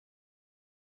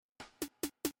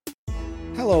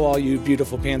Hello, all you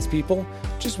beautiful pants people.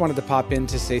 Just wanted to pop in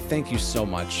to say thank you so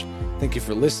much. Thank you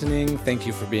for listening, thank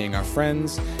you for being our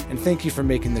friends, and thank you for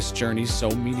making this journey so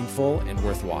meaningful and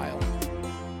worthwhile.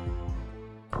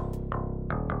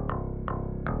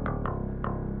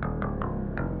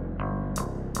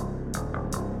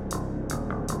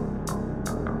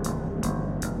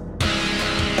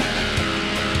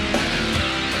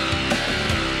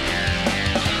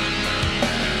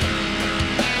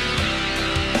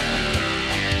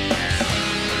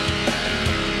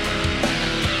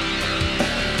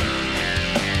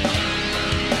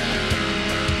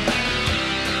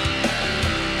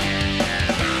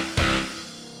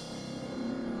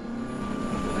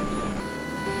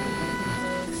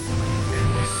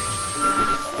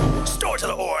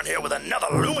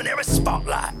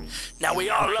 Now we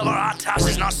all love our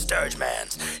autopsies and our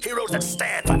sturgemans, heroes that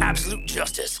stand for absolute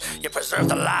justice, yet preserve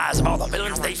the lives of all the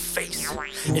villains they face.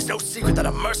 It's no secret that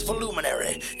a merciful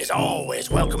luminary is always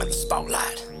welcome in the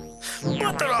spotlight.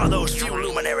 But there are those few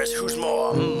luminaries whose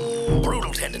more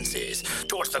brutal tendencies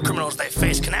towards the criminals they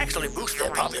face can actually boost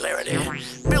their popularity,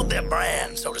 build their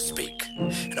brand, so to speak.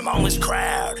 And among this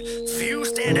crowd, few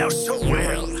stand out so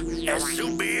well as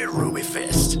Zoobeard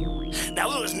Rubyfist. Now,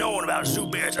 little is known about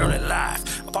Zoobeard's early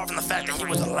life, apart from the fact that he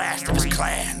was the last of his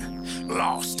clan.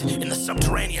 Lost in the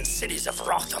subterranean cities of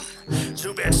Rotham,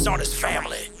 Zoobeard sought his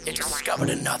family and discovered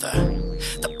another.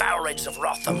 The Battle Rages of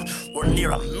Rotham were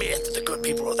near a myth to the good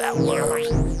people of that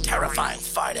world. Terrifying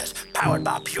fighters, powered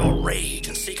by pure rage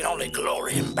and seeking only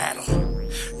glory in battle.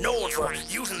 Known for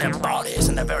using their bodies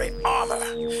and their very armor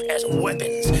as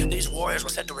weapons, these warriors were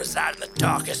said to reside in the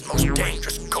darkest, most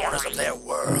dangerous corners of their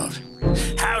world.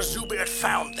 How Zoobeard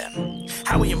found them,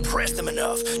 how he impressed them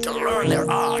enough to learn their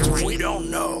arts, we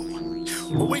don't know.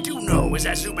 What we do know is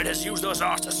that Zoobeard has used those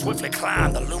arts to swiftly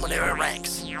climb the luminary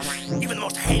ranks. Even the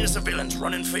most heinous of villains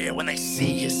run in fear when they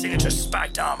see his signature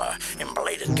spiked armor and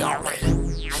bladed gauntlet.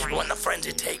 When the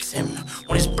frenzy takes him,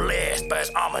 when he's blessed by his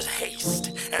armor's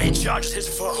haste, and he charges his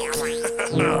foes.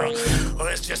 Well,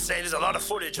 let's just say there's a lot of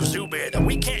footage of Zoobeard that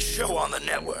we can't show on the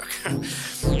network.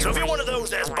 So if you're one of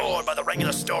those that's bored by the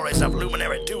regular stories of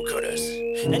luminary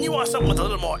do-gooders, and you want something with a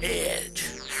little more edge,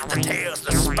 the tales of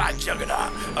the spiked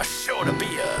juggernaut are sure to be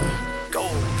a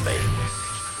gold vein.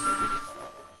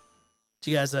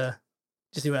 Did you guys, did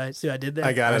you see what I did there?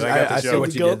 I got it. I got the I see joke.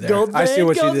 what you did there. I see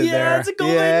what you did there. It's a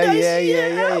gold vein. Nice.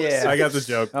 Yeah. I got the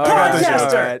joke.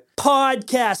 Podcaster.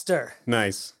 Podcaster.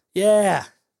 Nice. Yeah.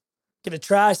 Gonna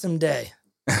try someday.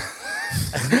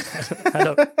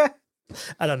 I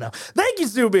don't know. Thank you,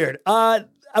 Zoobeard.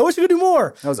 I wish we could do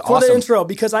more that was for awesome. the intro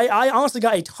because I honestly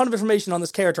got a ton of information on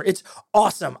this character. It's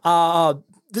awesome.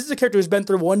 This is a character who's been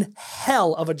through one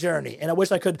hell of a journey, and I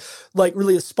wish I could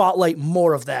really spotlight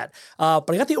more of that. But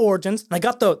I got the origins, and I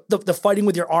got the fighting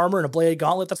with your armor and a bladed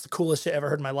gauntlet. That's the coolest shit I ever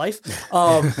heard in my life.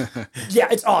 Yeah,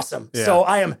 it's awesome. Yeah. So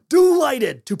I am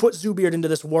delighted to put Zoobeard into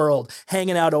this world,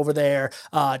 hanging out over there,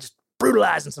 just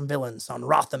brutalizing some villains on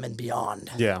Rotham and beyond.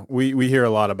 Yeah, we hear a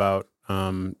lot about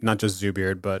not just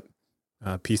Zoobeard, but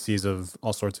PCs of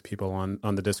all sorts of people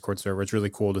on the Discord server. It's really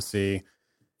cool to see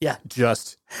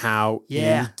just how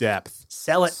in depth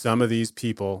sell it. Some of these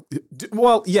people.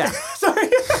 Well, yeah. Sorry.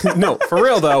 No, for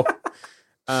real though.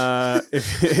 Do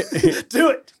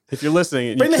it. If you're listening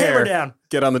and Bring you the care, hammer down.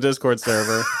 Get on the Discord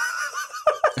server.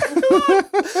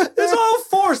 There's all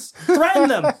force. Threaten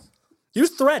them. Use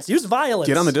threats. Use violence.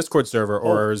 Get on the Discord server,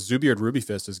 or Zoobeard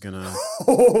Rubyfist is gonna.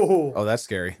 Oh, that's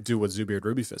scary. Do what Zoobeard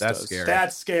Rubyfist does. That's scary.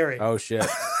 That's scary. Oh shit.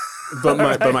 But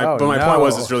my point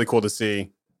was, it's really cool to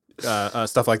see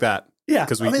stuff like that. Yeah,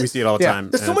 because we see it all the time.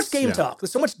 There's so much game talk.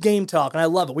 There's so much game talk, and I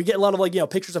love it. We get a lot of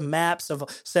pictures of maps of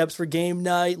setups for game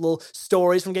night, little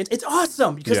stories from games. It's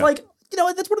awesome because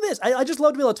that's what it is. I just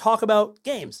love to be able to talk about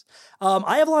games.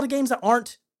 I have a lot of games that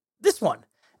aren't this one,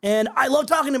 and I love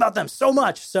talking about them so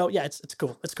much. So yeah, it's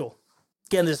cool. It's cool.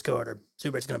 Get in the Discord, or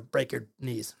Zoobeard's gonna break your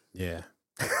knees. Yeah.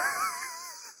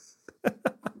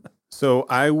 So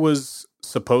I was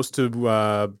supposed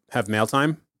to have mail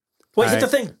time. Wait, hit the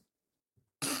thing.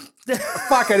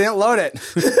 Fuck, I didn't load it.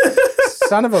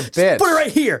 Son of a bitch. Put it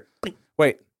right here.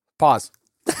 Wait, pause.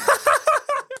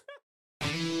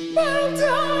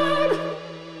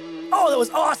 Oh, that was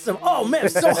awesome. Oh, man, I'm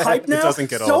so hyped now. It doesn't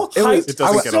get so old. Hyped. It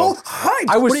doesn't get old.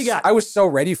 Hyped. What do you got? I was so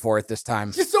ready for it this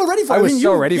time. You're so ready for it. I was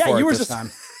so ready for it this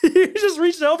time. You just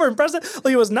reached over and pressed it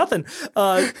like it was nothing.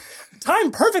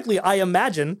 Timed perfectly, I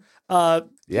imagine.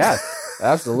 Yeah,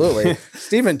 absolutely.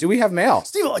 Steven, do we have mail?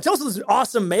 Steven, tell us this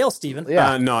awesome mail, Steven.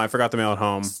 Yeah. No, I forgot the mail at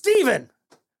home. Steven,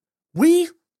 we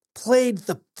played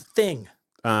the thing.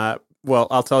 Well,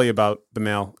 I'll tell you about the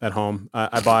mail at home.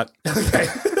 I bought. Okay.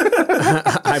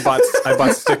 I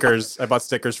bought stickers. I bought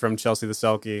stickers from Chelsea the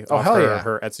Selkie off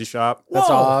her Etsy shop. That's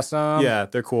awesome. Yeah,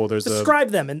 they're cool. Describe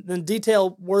them in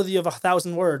detail worthy of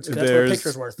 1,000 words. That's what a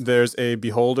picture's worth. There's a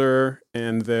beholder,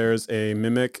 and there's a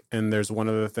mimic, and there's one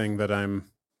other thing that I'm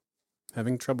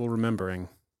having trouble remembering.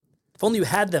 If only you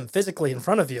had them physically in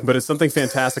front of you. But it's something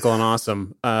fantastical and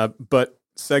awesome. But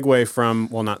we're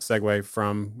kind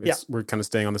of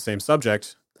staying on the same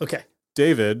subject. Okay.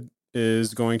 David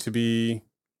is going to be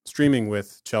streaming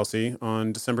with Chelsea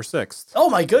on December 6th. Oh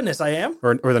my goodness, I am?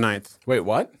 Or the 9th. Wait,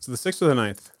 what? So the 6th or the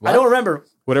 9th? What? I don't remember.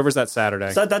 Whatever's that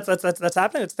Saturday. So that's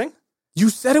happening? It's a thing? You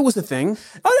said it was a thing.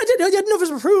 Oh, I didn't know if it was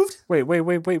approved. Wait.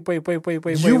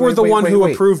 You were the one who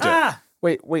approved it.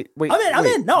 Wait. I'm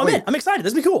in. No, I'm in. I'm excited.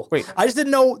 This will be cool. Wait. I just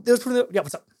didn't know there was yeah,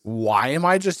 what's up? Why am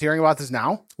I just hearing about this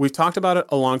now? We've talked about it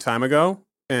a long time ago,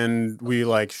 and we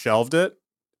shelved it,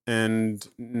 and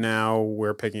now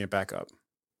we're picking it back up.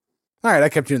 All right, I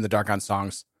kept you in the dark on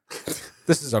songs.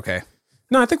 This is okay.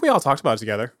 No, I think we all talked about it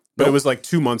together, but it was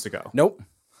 2 months ago. Nope.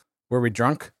 Were we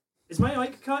drunk? Is my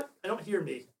mic cut? I don't hear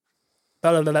me.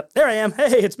 There I am.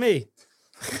 Hey, it's me.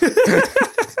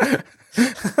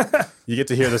 You get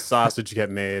to hear the sausage get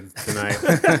made tonight.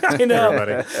 I know.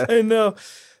 Everybody. I know.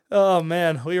 Oh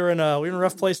man, we were in a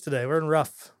rough place today. We're in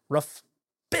rough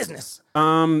business.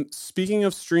 Speaking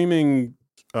of streaming,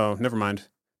 oh, never mind.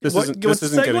 This isn't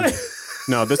getting.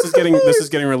 No, this is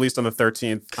getting released on the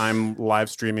 13th. I'm live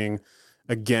streaming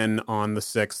again on the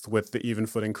 6th with the Even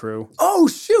Footing crew. Oh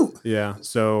shoot! Yeah.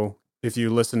 So if you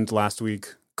listened last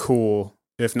week, cool.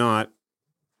 If not,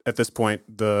 at this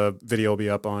point, the video will be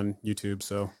up on YouTube.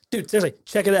 So, dude, seriously,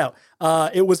 check it out.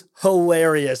 It was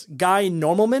hilarious. Guy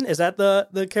Normalman, is that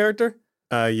the character?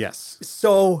 Yes.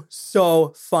 So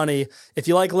funny. If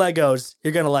you like Legos,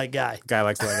 you're gonna like Guy. Guy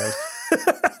likes Legos.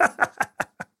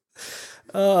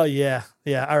 Oh yeah.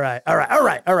 All right.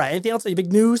 Anything else? Any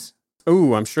big news?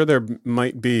 Ooh, I'm sure there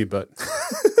might be, but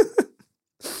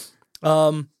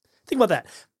think about that.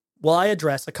 Well, I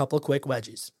address a couple of quick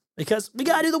wedgies because we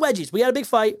gotta do the wedgies. We got a big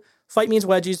fight. Fight means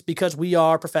wedgies because we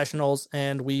are professionals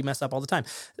and we mess up all the time.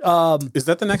 Is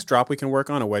that the next drop we can work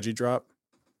on? A wedgie drop?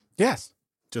 Yes.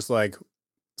 Just like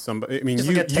somebody. I mean,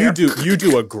 Just you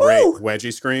do a great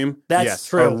wedgie scream. That's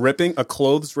true. A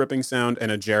clothes ripping sound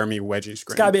and a Jeremy wedgie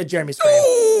scream. It's gotta be a Jeremy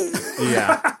scream.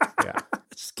 Yeah.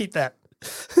 Just keep that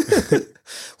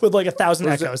with 1,000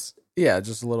 echoes. Yeah,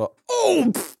 just a little.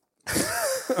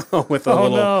 with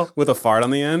a fart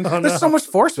on the end. Oh, no. There's so much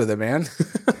force with it, man.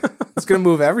 It's gonna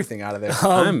move everything out of there.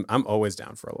 I'm always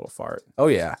down for a little fart. Oh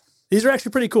yeah. These are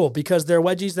actually pretty cool because they're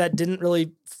wedgies that didn't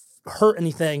really hurt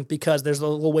anything because there's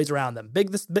little ways around them.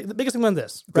 The biggest thing on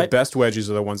this, right? The best wedgies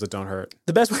are the ones that don't hurt.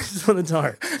 The best wedgies are the ones that don't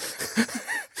hurt.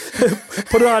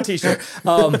 Put it on a t-shirt.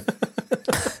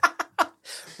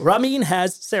 Ramin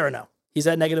has Sereno. He's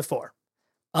at -4.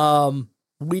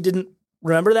 We didn't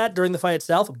remember that during the fight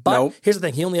itself, but Here's the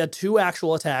thing. He only had 2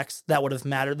 actual attacks that would have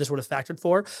mattered. This would have factored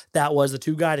for. That was the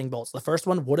 2 guiding bolts. The first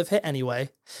one would have hit anyway.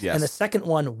 Yes. And the second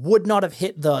one would not have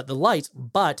hit the lights,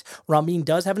 but Ramin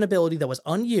does have an ability that was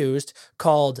unused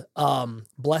called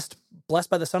Blessed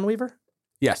by the Sunweaver.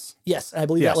 Yes. Yes, I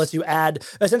believe that lets you add.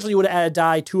 Essentially, you would add a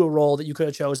die to a roll that you could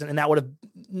have chosen, and that would have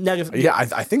negative. Yeah,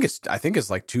 I think it's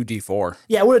like 2d4.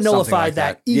 Yeah, it would have nullified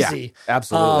that easy. Yeah,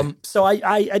 absolutely. So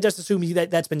I just assume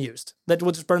that's been used. That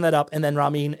we'll just burn that up, and then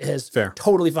Ramin is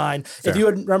totally fine. Fair. If you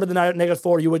had remembered the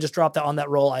 -4, you would just drop that on that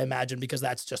roll, I imagine, because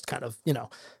that's just kind of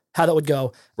how that would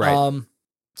go. Right.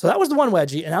 So that was the one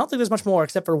wedgie, and I don't think there's much more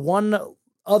except for one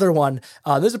other one.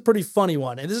 This is a pretty funny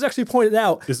one, and this is actually pointed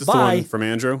out. Is this the one from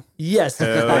Andrew? Yes,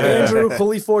 Andrew,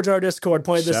 Holy Forge our Discord,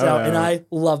 pointed this out, and I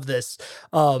love this.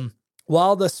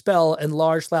 While the spell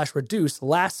enlarge/reduce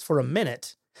lasts for a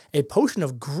minute, a potion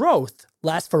of growth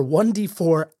lasts for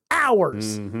 1d4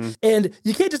 hours, and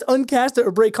you can't just uncast it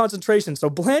or break concentration. So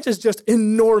Blanche is just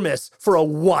enormous for a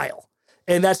while,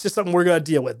 and that's just something we're gonna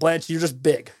deal with. Blanche, you're just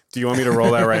big. Do you want me to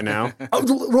roll that right now?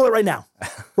 Roll it right now.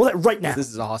 Roll it right now. This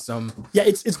is awesome. Yeah,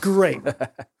 it's great.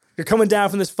 You're coming down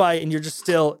from this fight, and you're just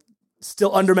still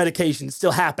under medication. It's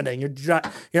still happening. You're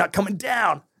not coming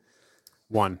down.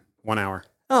 1 hour.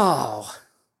 Oh,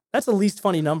 that's the least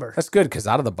funny number. That's good because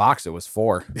out of the box it was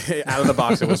 4. Out of the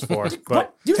box it was 4.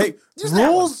 But hey,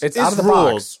 rules. It's is out of the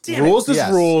rules. box. Rules is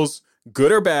rules.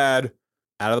 Good or bad.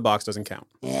 Out of the box doesn't count.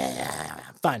 Yeah,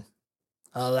 fine.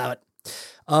 I'll allow it.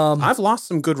 I've lost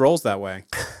some good rolls that way,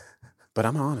 but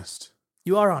I'm honest.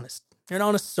 You are honest. You're an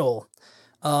honest soul.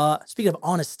 Speaking of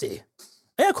honesty,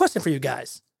 I got a question for you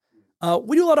guys.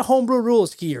 We do a lot of homebrew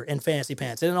rules here in Fantasy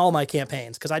Pants and in all my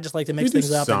campaigns because I just like to mix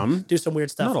things up and do some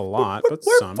weird stuff. Not a lot, but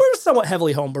some. We're somewhat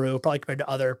heavily homebrew, probably compared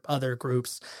to other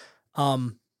groups.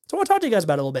 So So I want to talk to you guys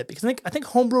about it a little bit because I think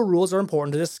homebrew rules are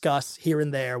important to discuss here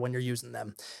and there when you're using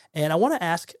them. And I want to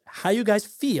ask how you guys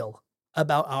feel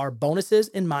about our bonuses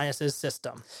and minuses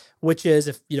system, which is,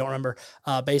 if you don't remember,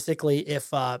 basically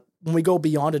if when we go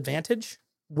beyond advantage,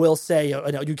 we'll say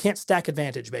you can't stack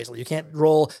advantage. Basically, you can't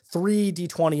roll 3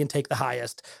 d20 and take the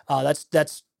highest.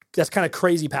 That's kind of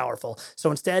crazy powerful.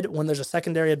 So instead, when there's a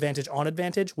secondary advantage on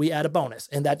advantage, we add a bonus,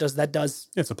 and that does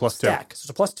it's a plus stack. 2. So it's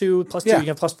a plus 2, plus 2. You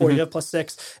have plus 4, you have plus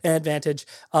 6 and advantage.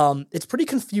 It's pretty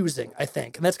confusing, I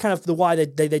think, and that's kind of the why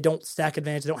they don't stack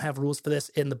advantage. They don't have rules for this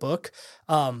in the book.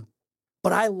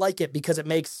 But I like it because it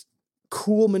makes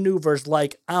cool maneuvers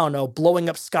like, I don't know, blowing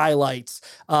up skylights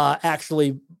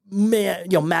actually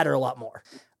matter a lot more.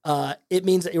 It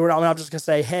means that we're not just going to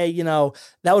say, hey,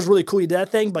 that was really cool, you did that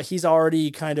thing, but he's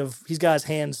already he's got his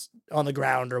hands on the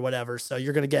ground or whatever, so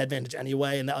you're going to get advantage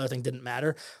anyway, and the other thing didn't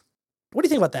matter. What do you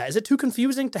think about that? Is it too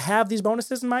confusing to have these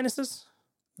bonuses and minuses?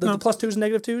 The plus 2s and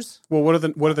negative 2s? Well, what are the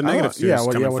negative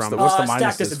 2s coming from? What's the stack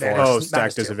minuses disadvantage. for? Oh,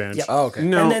 stack disadvantage. Yep. Oh, okay.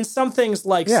 No. And then some things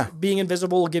like being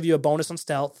invisible will give you a bonus on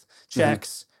stealth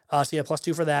checks. So you have plus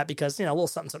 2 for that because, a little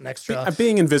something extra.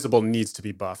 Being invisible needs to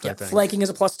be buffed, I think. Flanking is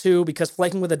a plus 2 because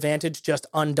flanking with advantage just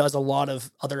undoes a lot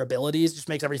of other abilities, just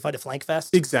makes every fight a flank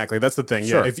fest. Exactly. That's the thing.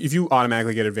 Sure. Yeah. If you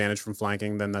automatically get advantage from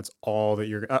flanking, then that's all that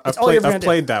you're... I've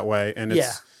played that way, and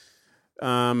it's...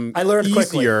 I learned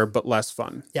easier, quickly. but less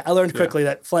fun. Yeah, I learned quickly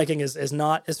that flanking is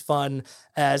not as fun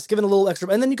as giving a little extra.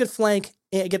 And then you could flank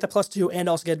and get the plus 2 and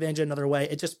also get advantage another way.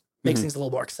 It just makes things a little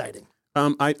more exciting.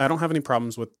 I don't have any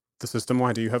problems with the system.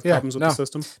 Why? Do you have problems with the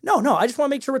system? No. I just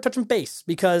want to make sure we're touching base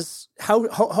because how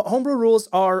homebrew rules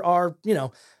are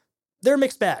they're a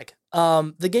mixed bag.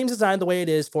 The game's designed the way it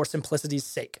is for simplicity's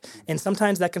sake, and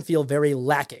sometimes that can feel very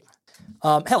lacking.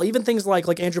 Hell, even things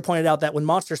like Andrew pointed out that when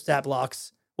monster stat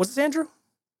blocks. Was this Andrew?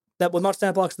 That with monster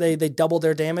stat blocks, they double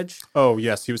their damage? Oh,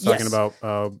 yes. He was talking about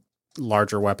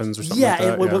larger weapons or something like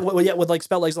that. With like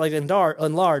spell like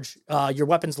enlarge, your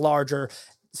weapon's larger.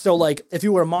 So like if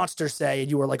you were a monster, say, and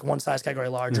you were like one size category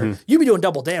larger, you'd be doing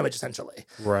double damage essentially.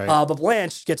 Right. But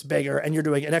Blanche gets bigger and you're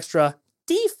doing an extra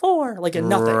D4, like a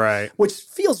nothing, right. Which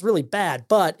feels really bad,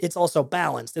 but it's also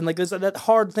balanced. And like there's that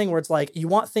hard thing where it's like you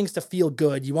want things to feel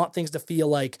good. You want things to feel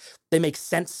like they make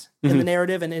sense in the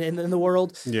narrative and in the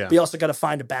world. Yeah. But you also got to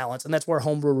find a balance, and that's where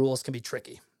homebrew rules can be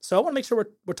tricky. So I want to make sure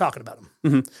we're talking about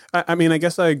them. I mean, I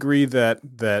guess I agree that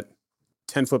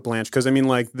 10-foot Blanche, because I mean,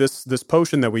 like this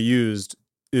potion that we used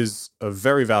is a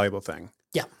very valuable thing.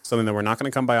 Yeah. Something that we're not going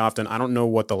to come by often. I don't know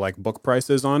what the book price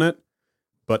is on it.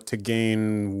 But to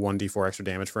gain 1d4 extra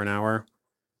damage for an hour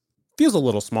feels a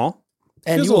little small.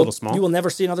 And you will never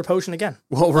see another potion again.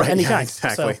 Well, right. Any kind.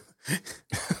 Exactly.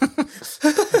 So.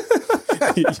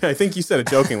 I think you said it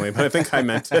jokingly, but I think I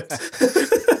meant it.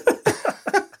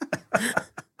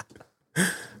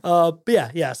 But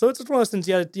yeah. So it's one of those things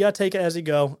you gotta take it as you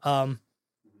go.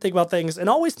 Think about things and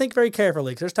always think very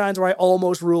carefully. 'Cause there's times where I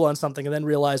almost rule on something and then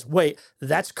realize, wait,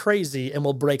 that's crazy, and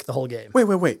we'll break the whole game.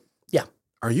 Wait. Yeah.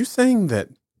 Are you saying that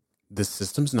this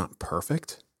system's not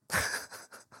perfect?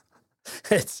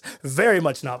 It's very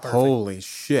much not perfect. Holy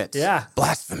shit. Yeah.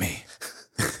 Blasphemy.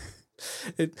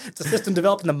 It's a system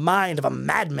developed in the mind of a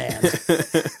madman.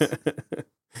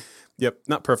 Yep,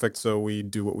 not perfect, so we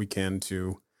do what we can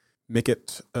to make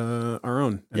it our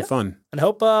own and fun. And I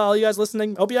hope all you guys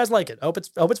listening, hope you guys like it. I hope it's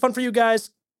fun for you guys.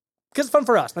 Because it's fun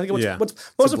for us. I think what's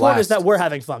most important is that we're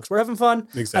having fun. 'Cause we're having fun.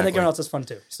 Exactly. I think everyone else is fun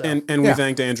too. So. And we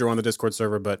thanked Andrew on the Discord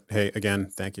server, but hey, again,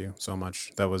 thank you so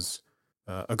much. That was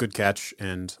a good catch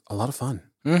and a lot of fun.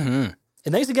 Mm-hmm.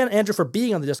 And thanks again, Andrew, for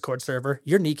being on the Discord server.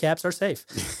 Your kneecaps are safe.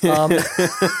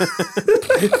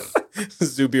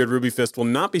 Zoobeard Ruby Fist will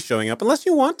not be showing up unless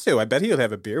you want to. I bet he'll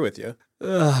have a beer with you.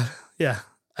 Yeah,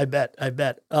 I bet.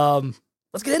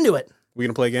 Let's get into it. We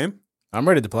gonna play a game? I'm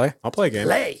ready to play. I'll play a game.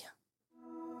 Play.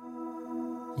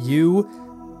 You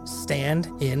stand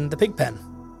in the pig pen,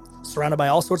 surrounded by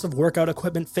all sorts of workout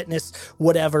equipment, fitness,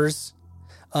 whatevers.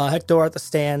 Hector at the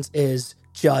stands is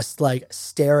just like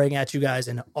staring at you guys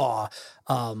in awe.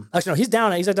 Actually, no, he's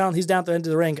down. He's down at the end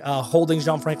of the ring, holding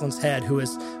Jean Franklin's head, who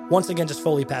is once again just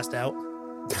fully passed out.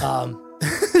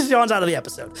 Jean's out of the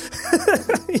episode.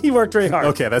 He worked really hard.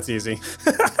 Okay, that's easy.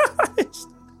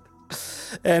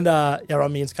 And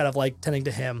Ramin's kind of like tending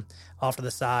to him off to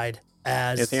the side.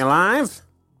 Is he alive?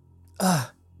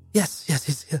 Yes,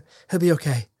 he'll be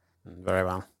okay. Very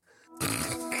well.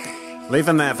 Leave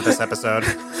him there for this episode.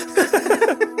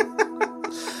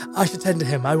 I should tend to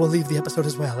him. I will leave the episode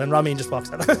as well. And Ramin just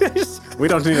walks out. We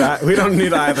don't need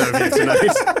either of you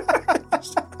tonight.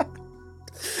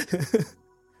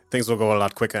 Things will go a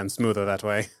lot quicker and smoother that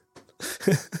way.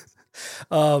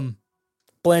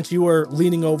 Blanche, you were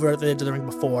leaning over at the edge of the ring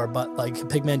before, but like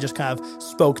Pigman just kind of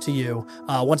spoke to you.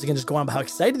 Once again, just going on about how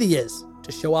excited he is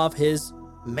to show off his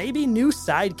maybe new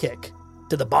sidekick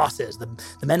to the bosses, the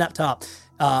men up top.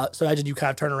 So imagine you kind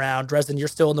of turn around. Dresden, you're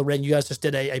still in the ring. You guys just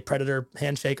did a Predator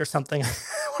handshake or something.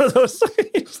 One of those.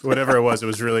 Whatever it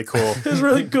was really cool. It was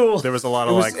really cool. There was a lot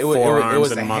of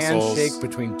forearms and muscles. It was a handshake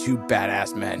between two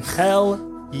badass men.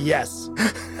 Hell yes.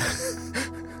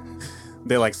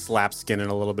 They like slap skin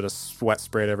and a little bit of sweat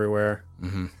sprayed everywhere.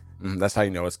 Mm-hmm. That's how you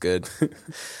know it's good.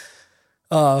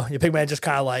 Your Pigman just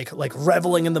kind of like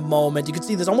reveling in the moment. You can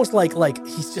see there's almost like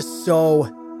he's just so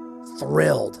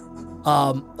thrilled.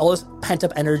 All this pent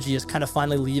up energy is kind of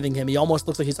finally leaving him. He almost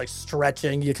looks like he's like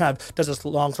stretching. He kind of does this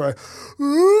long sort of,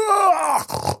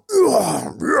 oh,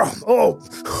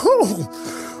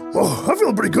 I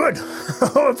feel pretty good.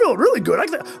 I feel really good. I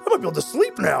might be able to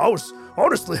sleep now. I was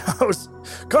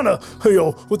kind of,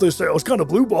 what they say, I was kind of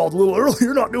blue-balled a little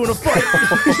earlier, not doing a fight.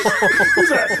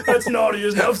 That's naughty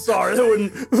enough. Sorry,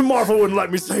 Martha wouldn't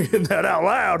let me say that out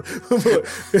loud. But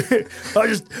I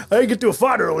didn't get to a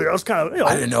fight earlier. I was kind of,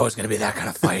 I didn't know it was going to be that kind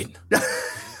of fight.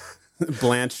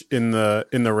 Blanche in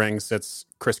the ring sits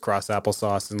crisscross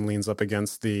applesauce and leans up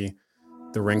against the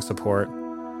ring support.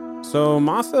 So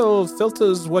Marthil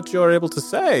filters what you're able to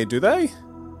say, do they?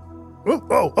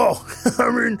 Oh, I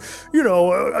mean,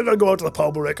 I gotta go out to the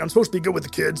public. I'm supposed to be good with the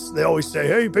kids. They always say,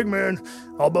 hey, Pigman,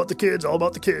 all about the kids.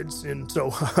 And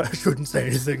so I shouldn't say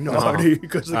anything naughty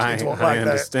because the kids won't like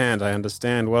that. I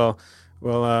understand. Well,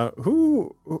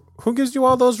 who gives you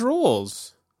all those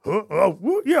rules?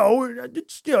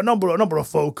 It's a number of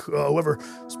folk, whoever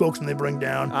spokesman they bring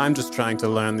down. I'm just trying to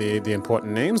learn the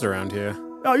important names around here.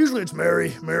 Usually it's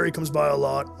Mary. Mary comes by a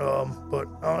lot, but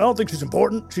I don't think she's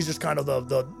important. She's just kind of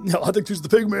I think she's the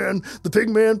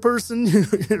pigman person. You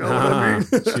know what I mean?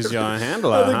 She's your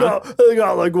handler. I think I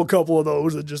like a couple of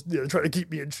those that just try to keep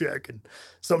me in check, and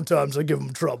sometimes I give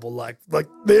them trouble. Like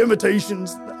the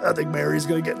invitations, I think Mary's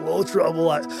gonna get in a little trouble.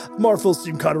 Marfil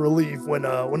seemed kind of relieved when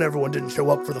everyone didn't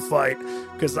show up for the fight,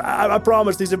 because I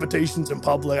promised these invitations in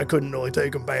public. I couldn't really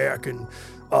take them back, and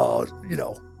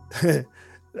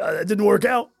it didn't work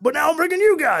out, but now I'm bringing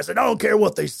you guys, and I don't care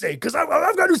what they say, because I've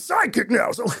got a new sidekick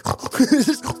now, so this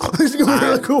is going to be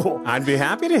really cool. I'd be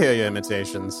happy to hear your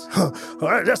imitations. All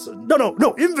right,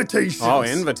 no, invitations. Oh,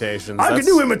 invitations. I can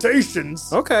do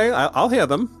imitations. Okay, I'll hear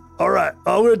them. All right,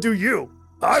 I'm going to do you.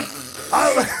 I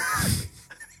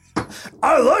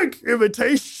like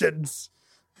imitations.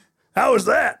 How was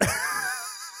that?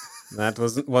 That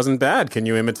wasn't bad. Can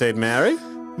you imitate Mary?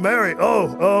 Mary,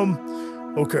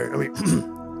 okay, I mean...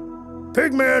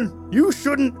 Pigman, you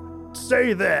shouldn't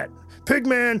say that.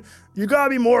 Pigman, you gotta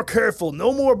be more careful.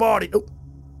 No more body. Oh.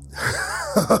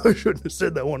 I shouldn't have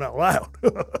said that one out loud.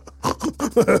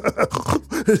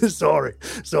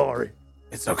 Sorry.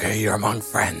 It's okay, you're among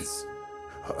friends.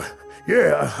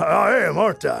 Yeah, I am,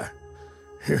 aren't I?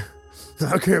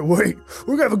 I can't wait.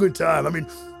 We're gonna have a good time. I mean,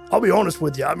 I'll be honest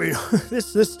with you. I mean,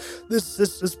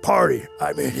 this party.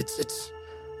 I mean, it's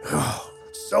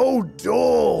so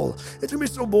dull. It's gonna be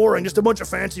so boring. Just a bunch of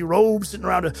fancy robes sitting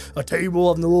around a table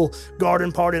having a little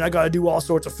garden party, and I gotta do all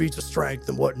sorts of feats of strength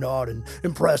and whatnot and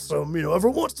impress them.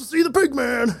 Everyone wants to see the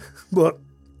Pigman, but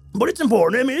it's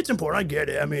important. I mean, it's important. I get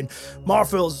it. I mean,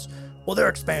 Marfil's. Well, they're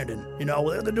expanding,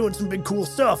 they're doing some big cool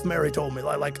stuff, Mary told me.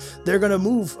 Like they're going to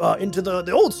move into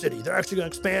the old city. They're actually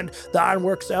going to expand the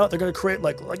ironworks out. They're going to create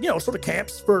sort of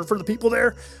camps for the people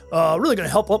there. Really going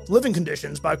to help up living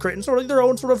conditions by creating sort of their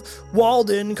own sort of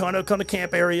walled in kind of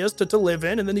camp areas to live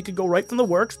in. And then you could go right from the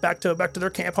works back to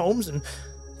their camp homes and,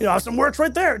 have some works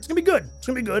right there. It's going to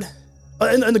be good.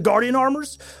 And the Guardian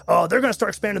armors, they're going to start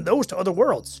expanding those to other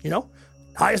worlds,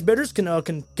 Highest bidders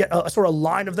can get a sort of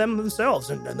line of them themselves,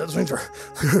 and those things are,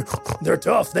 they're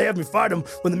tough. They have me fight them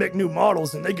when they make new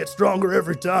models, and they get stronger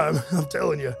every time, I'm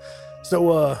telling you.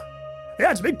 So,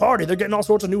 it's a big party. They're getting all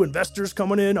sorts of new investors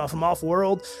coming in from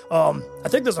off-world. I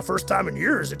think this is the first time in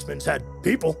years it's been had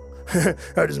people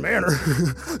at his manor.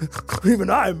 Even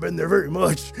I haven't been there very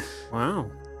much.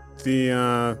 Wow.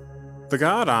 The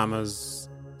guard armors,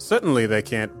 certainly they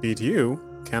can't beat you.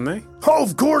 Can they? Oh,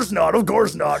 of course not. No, it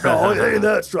ain't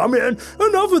that true. I mean,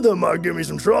 enough of them might give me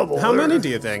some trouble. How many do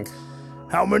you think?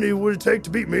 How many would it take to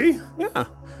beat me? Yeah,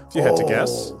 if you had to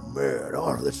guess. Oh,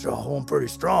 man, that's all pretty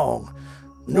strong.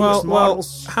 Well,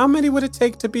 how many would it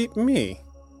take to beat me?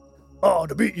 Oh,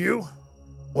 to beat you?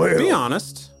 Well... Be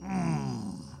honest.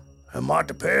 It might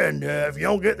depend. If you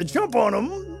don't get the jump on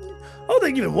them, I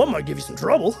think even one might give you some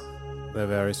trouble. They're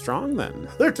very strong, then.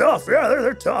 They're tough, yeah.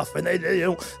 They're tough, and they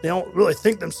don't really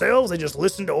think themselves. They just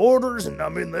listen to orders, and I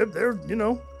mean they're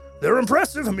they're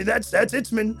impressive. I mean, that's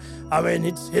Itzman. I mean,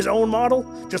 it's his own model,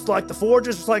 just like the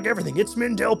forges, just like everything.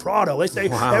 Itzman del Prado. They say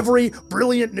every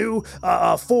brilliant new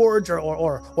forge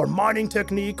or mining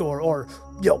technique or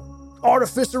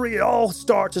artificery, it all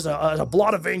starts as a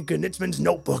blot of ink in Itzman's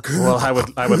notebook. Well,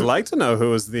 I would like to know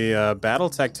who is the battle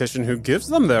tactician who gives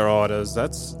them their orders.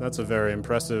 That's a very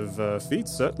impressive feat,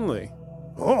 certainly.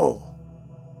 Oh,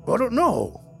 I don't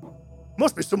know.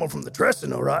 Must be someone from the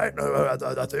Tresino, right?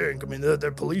 I think. I mean,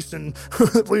 they're policing,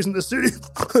 policing the city.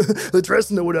 The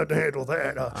Tresino would have to handle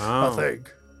that. I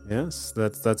think. Yes,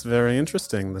 that's very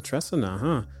interesting. The Tresino,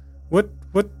 huh? What?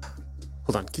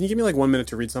 Hold on. Can you give me like 1 minute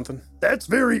to read something? That's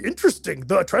very interesting.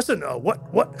 The Tresino. What?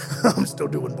 I'm still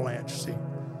doing Blanche. See.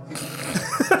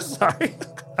 Sorry.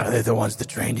 Are they the ones that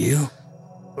trained you?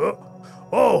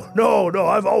 No.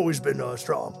 I've always been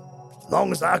strong. As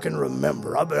long as I can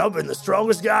remember. I've been the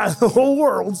strongest guy in the whole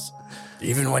world.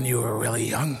 Even when you were really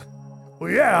young? Well,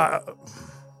 yeah.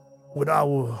 When I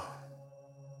was...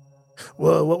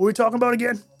 Well, what were we talking about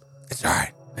again? It's all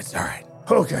right.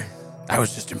 Okay. I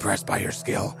was just impressed by your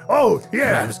skill. Oh, yeah.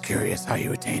 And I was curious how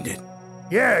you attained it.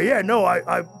 Yeah, no,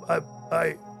 I...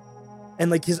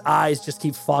 And, like, his eyes just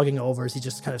keep fogging over as he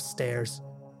just kind of stares.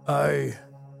 And,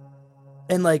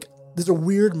 like, there's a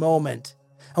weird moment.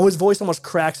 And his voice almost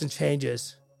cracks and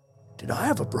changes. Did I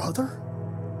have a brother?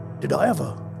 Did I have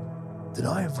a...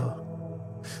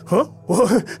 Huh?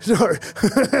 Sorry.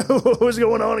 What was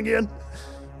going on again?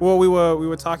 Well, we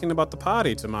were talking about the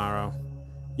party tomorrow.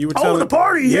 You were the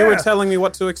party, yeah. You were telling me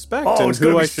what to expect and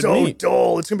who I should meet.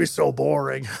 Dull. It's going to be so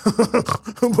boring.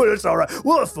 But it's all right.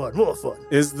 We'll have fun.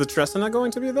 Is the Tresina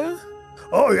going to be there?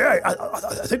 Oh, yeah.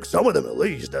 I think some of them at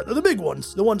least. The big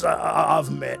ones. The ones I've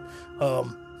met.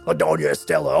 Doña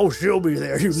Estella. Oh, she'll be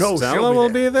there. You know Stella will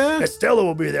be there? Estella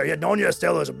will be there. Yeah, Doña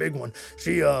Estella is a big one.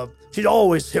 She's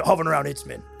always hovering around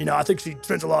Itzman. You know, I think she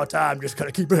spends a lot of time just kind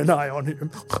of keeping an eye on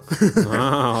him.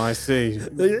 Oh, I see. I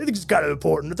think it's kind of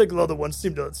important. I think the other ones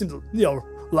seem to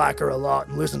like her a lot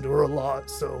and listen to her a lot.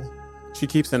 So she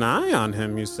keeps an eye on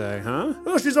him, you say, huh?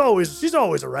 Well, she's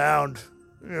always around.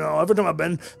 You know, every time I've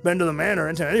been to the manor,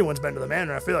 anytime anyone's been to the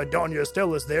manor, I feel like Doña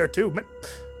Estella's there too.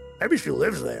 Maybe she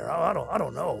lives there. I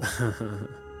don't know.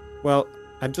 Well,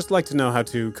 I'd just like to know how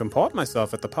to comport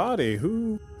myself at the party.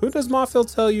 Who does Marfil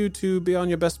tell you to be on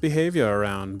your best behavior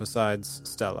around besides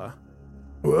Stella?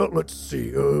 Well, let's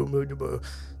see.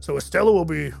 So Estella will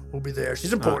be there.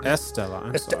 She's important.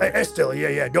 Estella. Estella,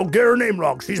 yeah. Don't get her name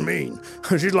wrong. She's mean.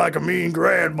 She's like a mean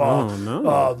grandma. Oh,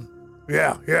 no.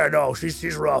 No,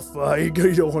 she's rough. You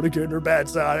don't want to get in her bad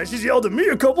side. She's yelled at me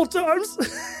a couple times.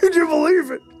 Did you believe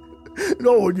it?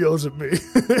 No one yells at me.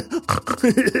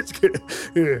 It's good.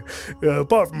 Yeah.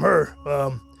 Apart from her,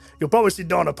 you'll probably see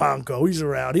Don Apanco. He's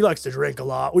around. He likes to drink a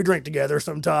lot. We drink together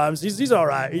sometimes. He's all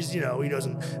right. He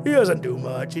doesn't do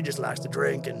much. He just likes to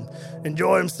drink and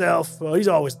enjoy himself. He's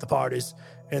always at the parties.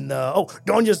 And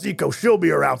Doña Zico, she'll be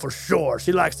around for sure.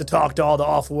 She likes to talk to all the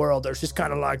off-worlders. She's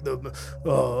kind of like the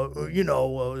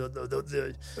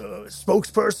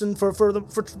spokesperson for the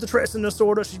Tresina,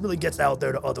 sort of. She really gets out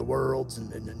there to other worlds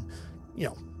and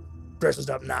dresses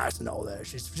up nice and all that.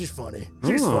 She's funny.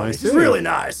 She's funny. She's really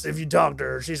nice. If you talk to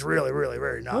her, she's really, really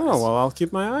very nice. Oh, well, I'll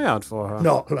keep my eye out for her.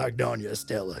 Not like Doña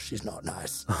Estella. She's not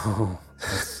nice. Oh,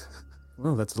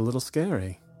 that's a little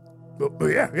scary. But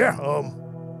yeah.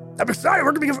 I'm excited.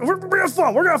 We're gonna have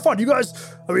fun. We're gonna have fun. You guys,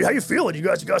 I mean, how you feeling? You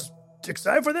guys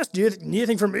excited for this? Do you need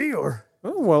anything from me or?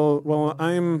 Oh, well,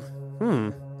 I'm.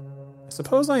 I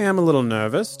suppose I am a little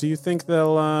nervous. Do you think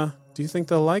they'll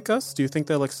like us? Do you think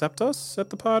they'll accept us at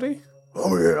the party?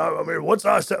 I mean, once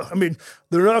I said,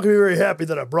 they're not gonna be very happy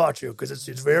that I brought you because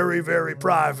it's very, very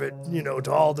private,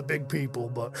 to all the big people.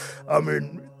 But I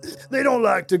mean, they don't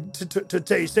like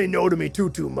to say no to me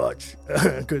too much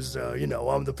because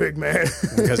I'm the pig man.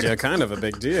 Because you're kind of a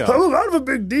big deal. I'm kind of a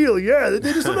big deal, yeah.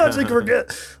 Sometimes they can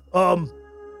forget.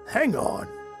 Hang on.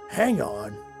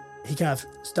 He kind of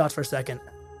stops for a second.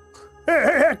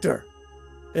 Hey, Hector.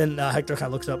 And Hector kind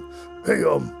of looks up. Hey,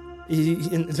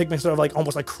 and Pigman sort of like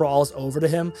almost like crawls over to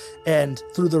him, and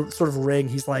through the sort of ring,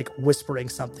 he's like whispering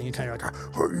something, and kind of like,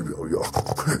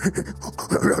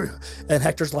 and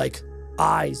Hector's like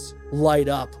eyes light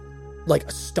up, like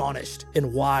astonished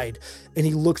and wide, and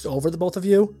he looks over the both of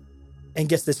you, and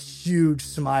gets this huge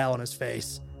smile on his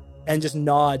face, and just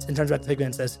nods and turns back to Pigman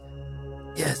and says,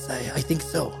 "Yes, I think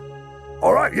so."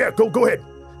 All right, yeah, go ahead.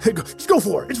 Hey, just go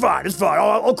for it. It's fine.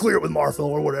 I'll clear it with Marfil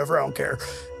or whatever. I don't care.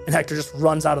 And Hector just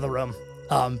runs out of the room,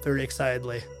 very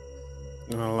excitedly.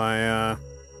 Well, I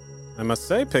must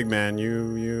say, Pigman,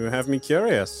 you have me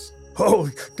curious. Oh,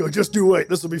 just you wait.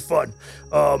 This will be fun.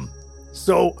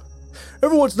 So,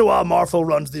 every once in a while, Marfil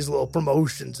runs these little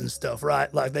promotions and stuff,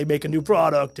 right? Like they make a new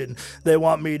product and they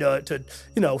want me to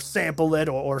sample it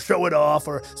or show it off.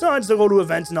 Or sometimes they'll go to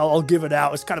events and I'll give it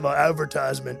out. It's kind of an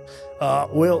advertisement.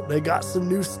 Well, they got some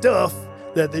new stuff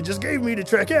that they just gave me to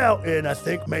check out. And I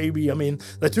think maybe,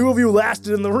 the two of you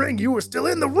lasted in the ring. You were still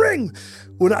in the ring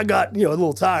when I got, a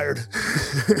little tired.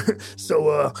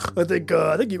 So I think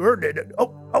you earned it.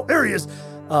 Oh, there he is.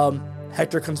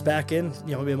 Hector comes back in,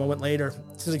 maybe a moment later.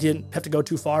 Seems like he didn't have to go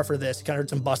too far for this. He kind of heard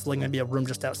some bustling, maybe a room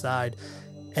just outside.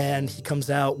 And he comes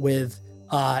out with,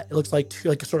 it looks like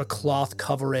a sort of cloth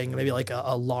covering, maybe like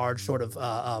a large sort of,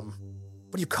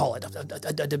 what do you call it? A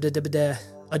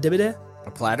dibide?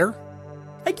 A platter?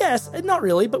 I guess. Not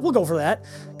really, but we'll go for that.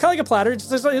 Kind of like a platter,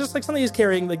 just like something he's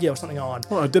carrying, something on.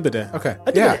 Oh, a dibide. Okay.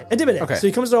 A dibide. Okay. So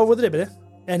he comes over with a dibide,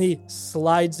 and he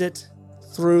slides it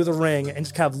through the ring and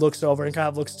just kind of looks over and kind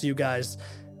of looks to you guys,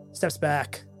 steps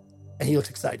back, and he looks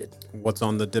excited. What's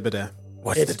on the dibide?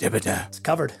 What's the dibide? It's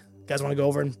covered. You guys want to go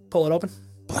over and pull it open?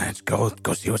 Blanche, go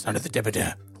see what's under the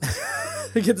dibide.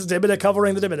 He gets the dibide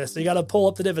covering the dibide, so you got to pull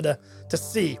up the dibide to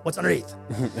see what's underneath.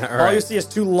 All you see is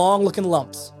two long-looking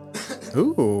lumps.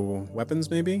 Ooh, weapons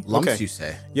maybe? Lumps, you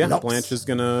say? Yeah, Lumps. Blanche is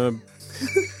gonna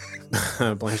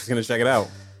check it out.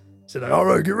 Said, all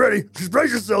right, get ready. Just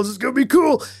brace yourselves. It's going to be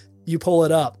cool. You pull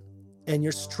it up, and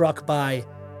you're struck by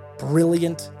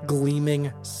brilliant,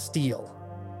 gleaming steel.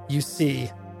 You see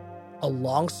a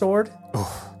longsword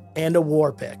and a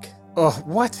war pick. Oh,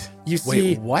 what? You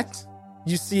see, Wait, what?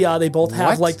 You see, they both have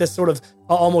What? like this sort of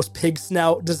almost pig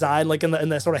snout design, like in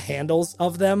the sort of handles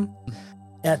of them.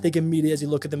 And I think immediately as you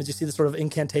look at them, as you see the sort of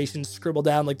incantations scribbled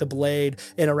down like the blade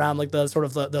and around like the sort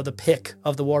of the pick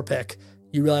of the war pick,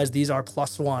 you realize these are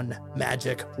 +1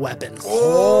 magic weapons.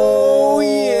 Oh,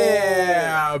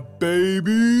 yeah,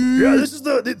 baby. Yeah, this is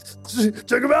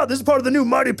check them out. This is part of the new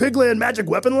Mighty Pigland magic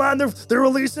weapon line they're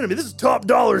releasing. This is top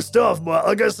dollar stuff, but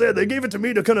like I said, they gave it to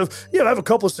me to kind of, have a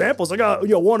couple samples. I got,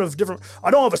 one of different,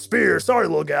 I don't have a spear. Sorry,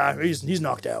 little guy. He's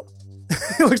knocked out.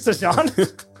 He looks to Sean.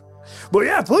 But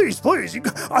yeah, please.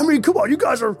 Come on, you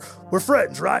guys we're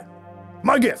friends, right?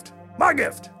 My gift.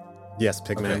 Yes,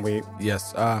 Pigman, Okay.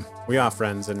 Yes. we are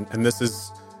friends, and this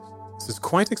is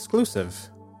quite exclusive.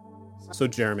 So,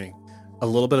 Jeremy, a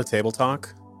little bit of table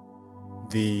talk.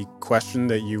 The question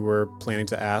that you were planning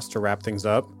to ask to wrap things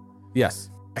up, Yes.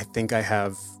 I think I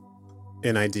have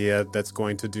an idea that's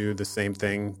going to do the same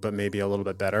thing, but maybe a little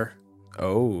bit better.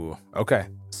 Oh, okay.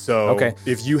 So, Okay.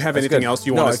 if you have That's anything good. else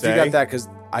you want to say, No, if you got that, because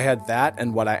I had that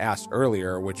and what I asked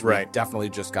earlier, which we Right. definitely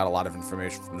just got a lot of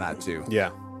information from that too.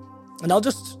 yeah. And I'll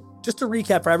just to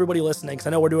recap for everybody listening, because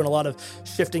I know we're doing a lot of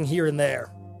shifting here and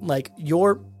there. Like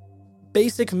your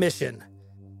basic mission,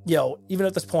 even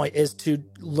at this point, is to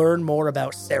learn more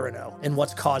about Sereno and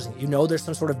what's causing it. There's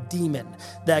some sort of demon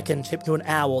that can chip to an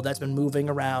owl that's been moving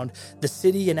around the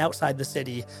city and outside the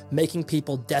city, making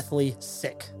people deathly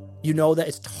sick. That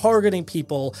it's targeting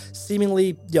people,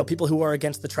 seemingly, people who are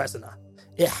against the Tresina.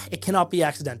 It cannot be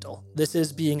accidental. This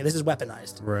is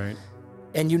weaponized. Right.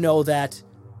 And that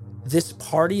this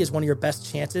party is one of your best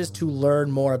chances to learn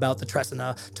more about the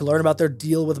Tresina, to learn about their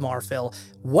deal with Marfil.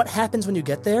 What happens when you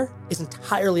get there is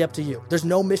entirely up to you. There's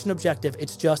no mission objective.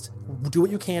 It's just do what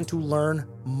you can to learn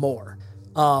more.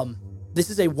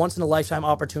 This is a once-in-a-lifetime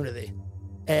opportunity,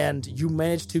 and you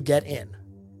managed to get in.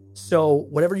 So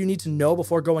whatever you need to know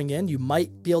before going in, you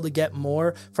might be able to get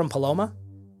more from Paloma,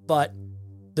 but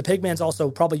the Pigman's also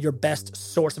probably your best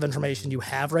source of information you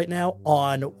have right now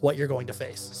on what you're going to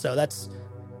face. So that's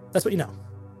what you know.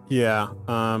 Yeah.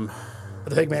 But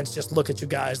the Pigman's just look at you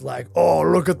guys like, Oh,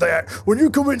 look at that. When you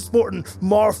come in sporting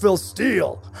Marfil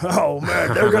steel, oh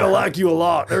man, they're going to like you a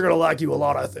lot. They're going to like you a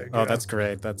lot, I think. Oh, that's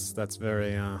great. That's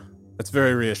very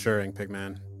reassuring,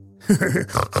 Pigman.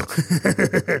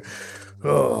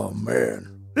 Oh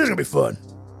man, this is going to be fun.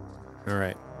 All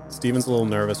right. Steven's a little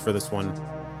nervous for this one.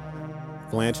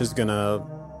 Blanche is gonna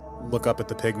look up at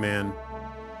the Pigman,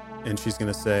 and she's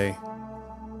gonna say,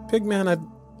 "Pigman,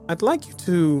 I'd like you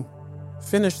to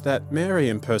finish that Mary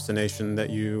impersonation that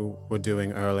you were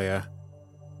doing earlier."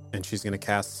 And she's gonna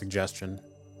cast suggestion.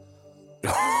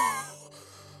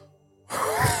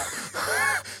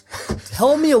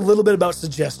 tell me a little bit about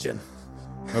suggestion.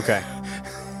 Okay.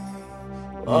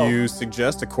 You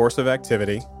suggest a course of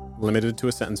activity, limited to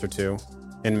a sentence or two,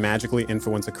 and magically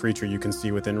influence a creature you can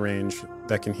see within range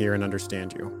that can hear and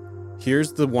understand you.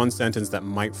 Here's the one sentence that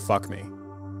might fuck me.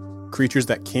 Creatures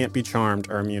that can't be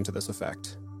charmed are immune to this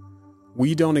effect.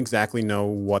 We don't exactly know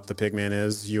what the Pigman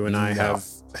is. You and I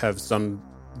have some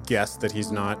guess that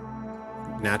he's not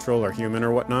natural or human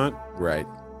or whatnot. Right.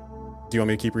 Do you want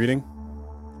me to keep reading?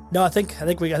 No, I think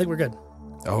we're good.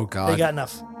 Oh, God. They got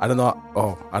enough. I don't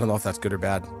know if that's good or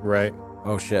bad. Right.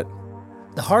 Oh, shit.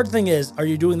 The hard thing is, are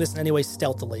you doing this in any way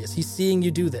stealthily? Is he seeing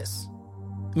you do this?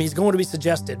 I mean, he's going to be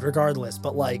suggested regardless,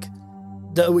 but like,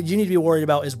 what you need to be worried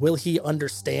about is, will he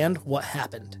understand what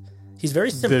happened? He's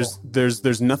very simple.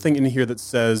 There's nothing in here that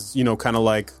says, kind of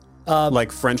like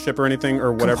friendship or anything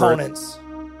or whatever. Components.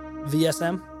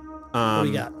 VSM? What do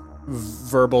you got?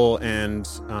 Verbal and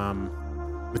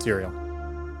material.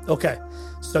 Okay.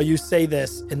 So you say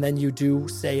this, and then you do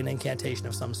say an incantation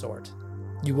of some sort.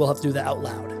 You will have to do that out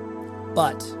loud.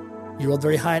 But you rolled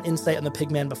very high in insight on the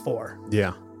pigman before.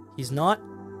 Yeah. He's not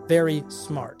very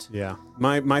smart. Yeah.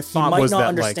 My thought might was not that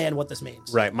understand what this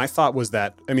means. Right. My thought was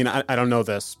that, I mean, I don't know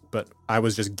this, but I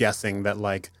was just guessing that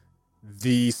like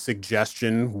the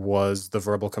suggestion was the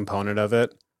verbal component of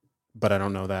it, but I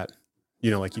don't know that.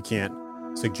 Like you can't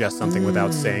suggest something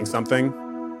without saying something.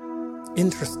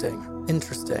 Interesting.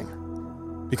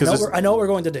 Because I know what we're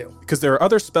going to do. Because there are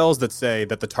other spells that say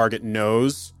that the target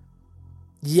knows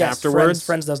afterwards.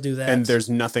 Friends does do that. And there's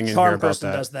nothing in Charm here about person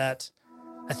that. does that.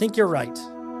 I think you're right.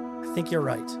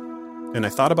 And I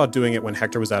thought about doing it when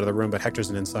Hector was out of the room, but Hector's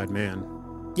an inside man.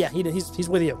 Yeah, he's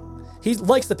with you. He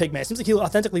likes the pigman. It seems like he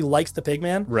authentically likes the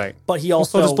pigman. Right. But he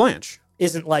also does Blanche.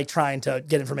 Isn't like trying to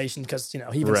get information because, he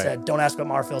even said, don't ask about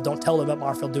Marfield. Don't tell them about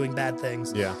Marfield doing bad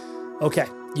things. Yeah. Okay.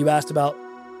 You asked about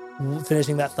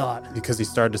finishing that thought. Because he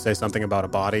started to say something about a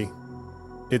body.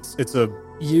 It's a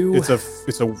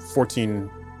 14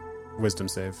 wisdom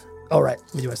save. All right.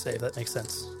 Let me do a save. That makes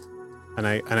sense. And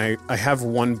I have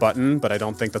one button, but I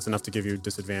don't think that's enough to give you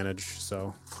disadvantage,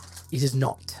 so. It is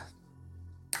not.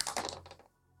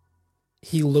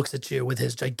 He looks at you with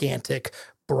his gigantic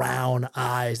brown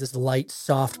eyes, this light,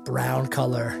 soft brown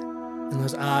color. And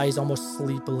those eyes almost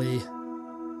sleepily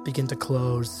begin to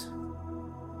close.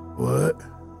 What?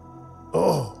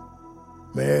 Oh,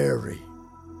 Mary.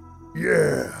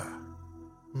 Yeah.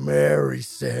 Mary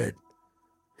said,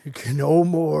 no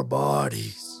more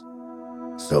bodies.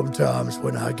 Sometimes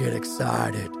when I get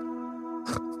excited.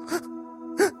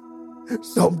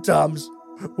 Sometimes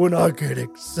when I get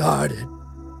excited,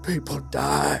 people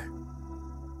die.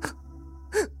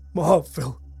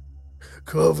 Marfield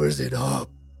covers it up,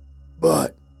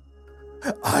 but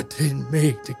I didn't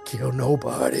mean to kill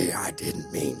nobody. I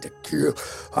didn't mean to kill.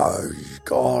 I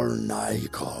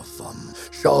call from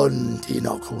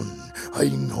Shantinakun.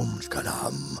 Ainum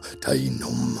Skalam.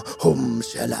 Tainum Hum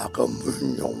Shalakam.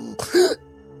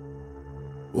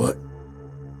 What?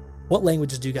 What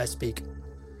languages do you guys speak?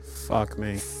 Fuck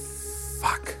me.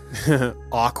 Fuck.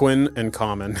 Aquan and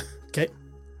Common. Okay.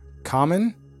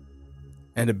 Common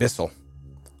and Abyssal.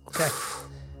 Okay.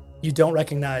 You don't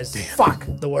recognize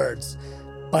the words.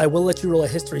 But I will let you roll a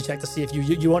history check to see if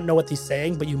you won't know what he's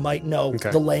saying, but you might know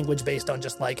the language based on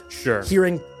just like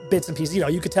hearing bits and pieces.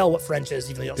 You could tell what French is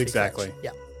even though you don't speak French.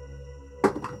 Yeah.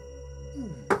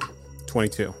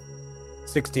 22.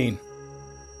 16.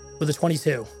 With a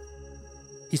 22.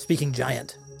 He's speaking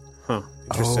giant. Huh.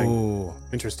 Interesting. Oh.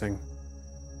 Interesting.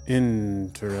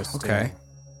 Okay.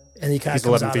 And he kind of He's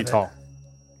 11 feet tall.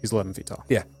 He's 11 feet tall.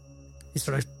 Yeah. He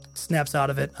sort of snaps out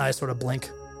of it. Eyes sort of blink.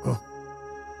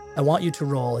 I want you to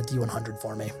roll a D100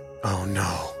 for me. Oh,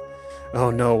 no.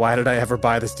 Oh, no. Why did I ever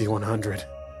buy this D100?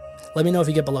 Let me know if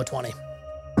you get below 20.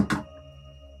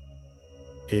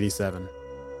 87.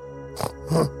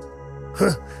 What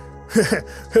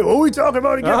are we talking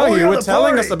about again? Oh, you were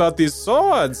telling us about these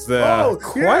swords. They're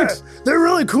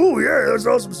really cool. Yeah, those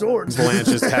are awesome swords. Blanche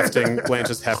is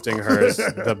hefting hers.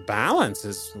 The balance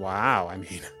is, wow. I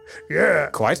mean,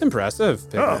 quite impressive,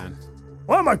 Pigman.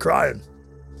 Why am I crying?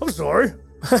 I'm sorry.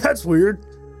 That's weird.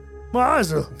 My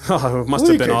eyes are. Oh, it must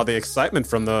have been all the excitement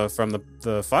from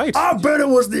the fight. I bet it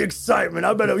was the excitement.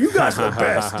 I bet you guys are the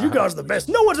best. You guys are the best.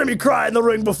 No one's made me cry in the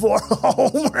ring before.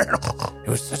 Oh man, it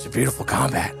was such a beautiful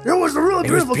combat. It was a really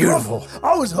beautiful.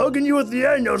 I was hugging you at the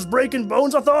end. I was breaking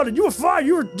bones. I thought, and you were fine.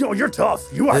 You're tough.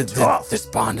 You are tough. This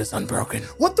bond is unbroken.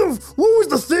 What was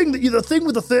the thing the thing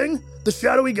with the thing? The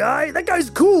shadowy guy. That guy's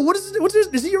cool. What's his?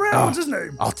 Is he around? What's his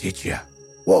name? I'll teach you.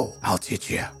 Whoa. I'll teach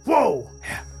you. Whoa.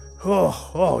 Yeah.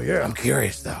 Oh, yeah. I'm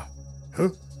curious, though. Huh?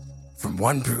 From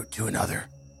one brute to another.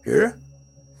 Yeah?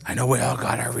 I know we all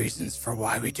got our reasons for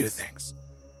why we do things.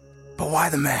 But why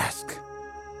the mask?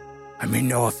 I mean,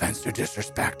 no offense or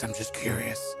disrespect. I'm just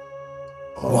curious.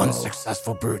 One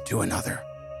successful brute to another.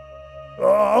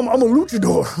 I'm a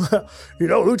luchador.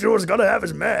 Luchador's got to have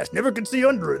his mask. Never can see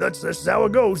under it. That's how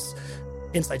it goes.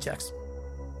 Insight checks.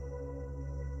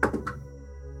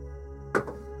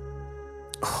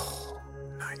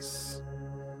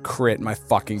 Crit my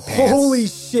fucking pants. Holy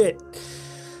shit.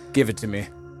 Give it to me.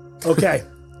 Okay.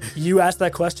 You ask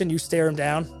that question, you stare him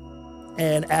down,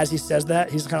 and as he says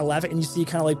that, he's kind of laughing, and you see he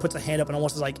kind of like puts a hand up and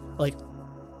almost is like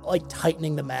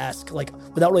tightening the mask, like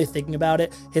without really thinking about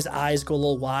it. His eyes go a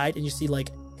little wide, and you see like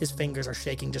his fingers are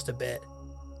shaking just a bit,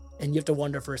 and you have to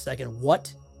wonder for a second,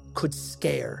 what could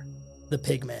scare the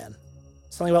pig man?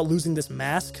 Something about losing this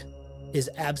mask is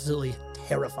absolutely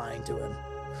terrifying to him.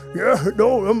 Yeah,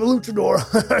 no, I'm a luchador.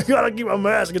 I gotta keep my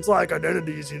mask. It's like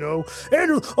identities, you know.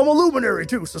 And I'm a luminary,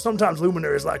 too, so sometimes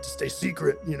luminaries like to stay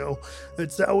secret, you know.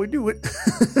 That's how we do it.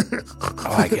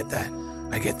 Oh, I get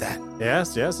that.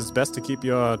 Yes, it's best to keep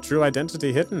your true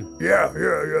identity hidden. Yeah.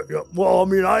 Well, I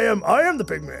mean, I am the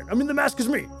pig man. I mean, the mask is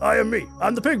me. I am me.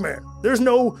 I'm the pig man. There's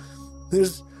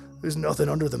nothing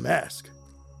under the mask.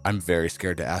 I'm very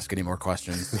scared to ask any more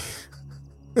questions.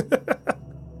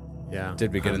 Yeah.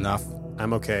 Did we get enough?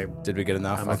 I'm okay. Did we get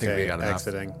enough? I'm I think okay we got enough.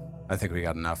 exiting. I think we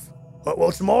got enough.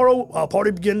 Well, tomorrow, our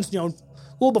party begins, a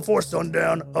little before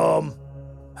sundown.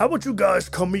 How about you guys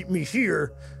come meet me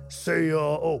here? Say,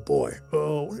 how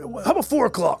about 4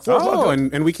 o'clock? 4 o'clock.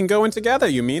 And we can go in together.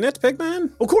 You mean it,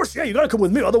 Pigman? Of course, yeah, you gotta come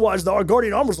with me. Otherwise, our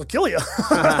guardian armors will kill you.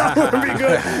 That wouldn't be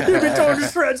good. You'd be torn to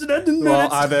shreds in minutes.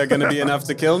 Well, are there going to be enough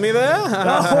to kill me there?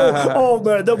 oh,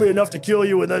 man, there'll be enough to kill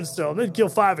you and then some. They'd kill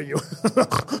 5 of you.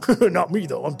 Not me,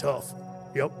 though. I'm tough.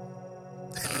 Yep.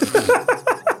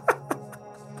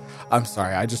 I'm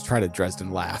sorry. I just tried a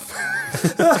Dresden laugh.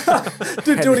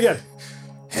 Do it again.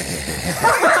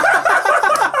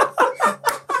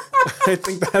 I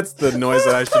think that's the noise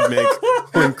that I should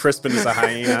make when Crispin is a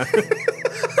hyena.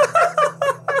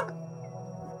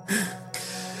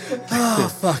 Oh,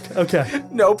 fuck. Okay.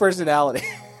 No personality.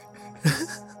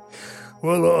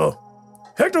 Well,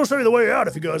 Hector will show you the way out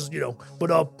if you guys,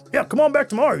 But, yeah, come on back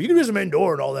tomorrow. You can use the main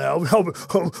door and all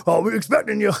that. I'll be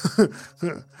expecting you.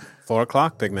 4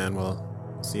 o'clock, big man.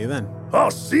 We'll see you then.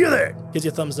 I'll see you there. Gives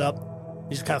you a thumbs up.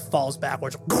 He just kind of falls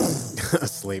backwards.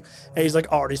 Asleep. And he's like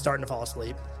already starting to fall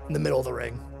asleep in the middle of the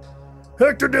ring.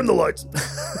 Hector, dim the lights.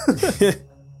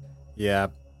 Yeah,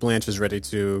 Blanche is ready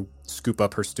to scoop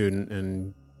up her student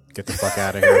and get the fuck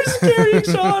out of here. Scary,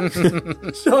 Sean.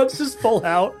 Sean's just full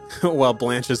out. Well,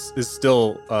 Blanche is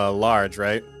still large,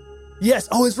 right? Yes.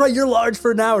 Oh, it's right. You're large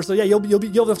for an hour, so yeah,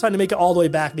 you'll have time to make it all the way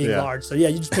back being large. So yeah,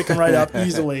 you just pick him right up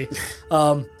easily.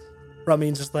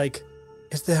 Ramin's just like,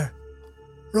 is there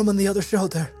room on the other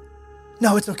shoulder?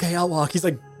 No, it's okay. I'll walk. He's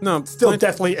like, no, still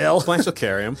definitely ill. Blanche will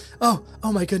carry him. Oh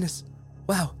my goodness.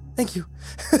 Wow. Thank you.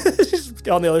 She's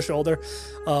on the other shoulder.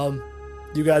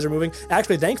 You guys are moving.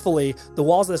 Actually, thankfully, the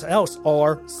walls of this house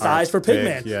are sized for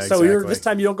Pigman. Yeah, so exactly. this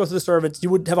time you don't go through the servants. You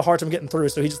would have a hard time getting through.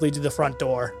 So he just leads you to the front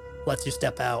door, lets you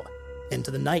step out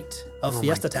into the night of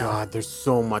Fiesta Town. God, there's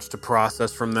so much to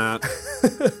process from that.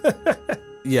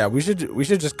 Yeah, we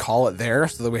should just call it there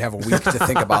so that we have a week to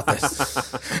think about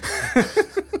this.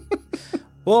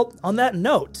 Well, on that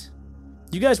note,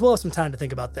 you guys will have some time to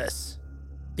think about this,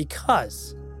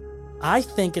 because I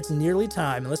think it's nearly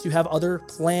time, unless you have other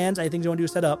plans, anything you want to do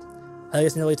to set up, I think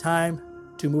it's nearly time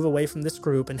to move away from this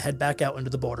group and head back out into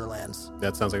the borderlands.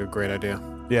 That sounds like a great idea.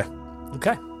 Yeah.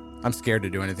 Okay. I'm scared to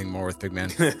do anything more with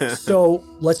Pigman. So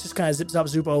let's just kind of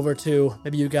zoop over to,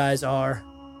 maybe you guys are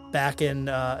back in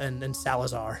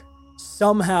Salazar.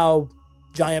 Somehow,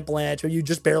 Giant Blanche, or you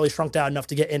just barely shrunk down enough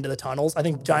to get into the tunnels. I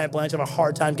think Giant Blanche have a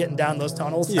hard time getting down those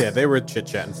tunnels. Yeah, they were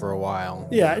chit-chatting for a while.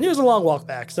 Yeah, and it was a long walk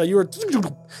back. So you were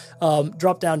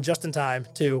dropped down just in time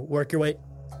to work your way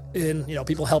in.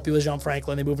 People help you with Jean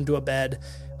Franklin. They move into a bed.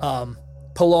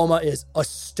 Paloma is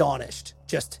astonished.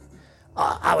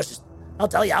 I'll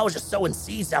tell you, I was just sowing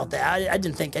seeds out there. I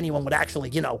didn't think anyone would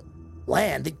actually,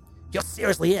 land. You're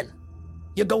seriously in.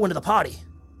 You're going to the party.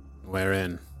 We're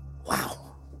in. Wow.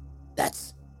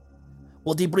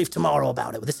 We'll debrief tomorrow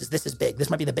about it. This is big. This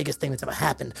might be the biggest thing that's ever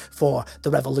happened for the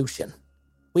revolution.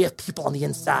 We have people on the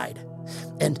inside.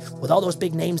 And with all those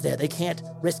big names there, they can't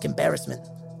risk embarrassment.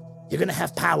 You're going to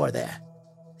have power there.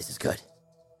 This is good.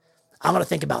 I'm going to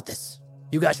think about this.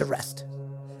 You guys should rest.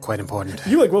 Quite important.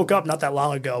 You woke up not that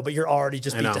long ago, but you're already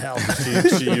just beat to hell.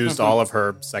 She used all of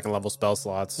her second level spell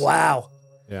slots. Wow.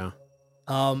 Yeah.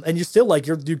 And you still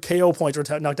your KO points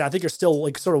were knocked down. I think you're still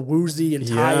sort of woozy and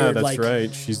tired. Yeah, that's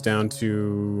right. She's down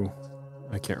to,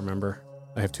 I can't remember.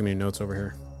 I have too many notes over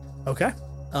here. Okay.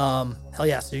 Hell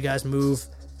yeah. So you guys move,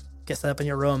 get set up in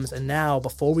your rooms. And now,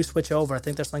 before we switch over, I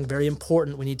think there's something very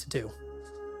important we need to do.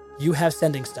 You have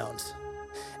sending stones,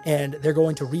 and they're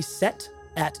going to reset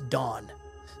at dawn.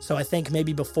 So I think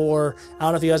maybe before, I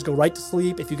don't know if you guys go right to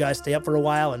sleep, if you guys stay up for a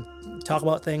while and talk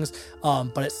about things.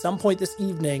 But at some point this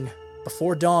evening,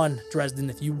 before dawn, Dresden,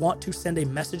 if you want to send a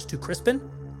message to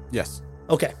Yes.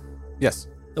 Okay. Yes.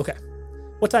 Okay.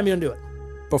 What time are you going to do it?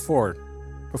 Before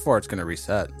Before it's going to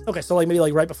reset. Okay, so like maybe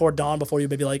like right before dawn, before you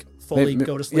maybe like fully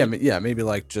go to sleep. Yeah, maybe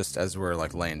like just as we're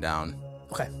like laying down.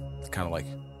 Okay. It's kind of like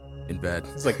in bed.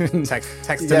 It's like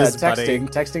texting his buddy.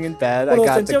 Texting in bed. Well,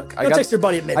 text your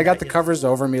buddy at midnight. I got the covers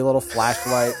over me, a little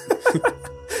flashlight.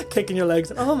 Kicking your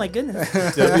legs. Oh my goodness.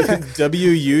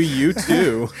 WUU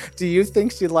too. Do you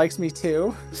think she likes me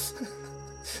too?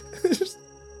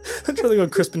 I'm trying to think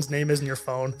what Crispin's name is in your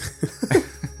phone.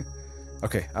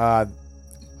 Okay.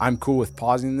 I'm cool with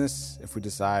pausing this if we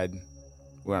decide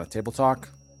we're on a table talk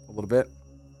a little bit.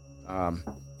 You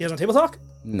guys on table talk?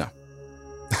 No.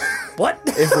 What?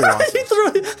 If we want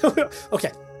to.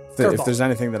 Okay. If there's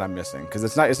anything that I'm missing, because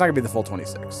it's not gonna be the full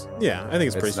 26. Yeah, I think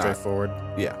it's pretty straightforward.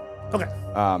 Yeah. Okay.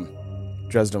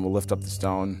 Dresden will lift up the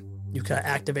stone. You kind of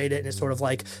activate it, and it's sort of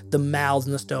like the mouths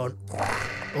in the stone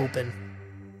open.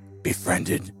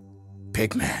 Befriended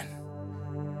Pigman.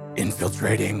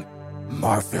 Infiltrating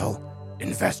Marville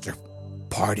Investor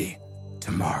Party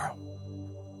tomorrow.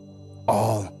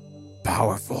 All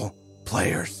powerful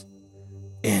players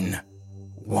in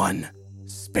one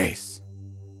space.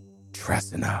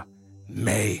 Tresina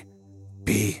may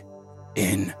be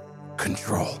in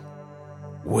control.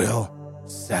 We'll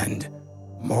send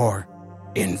more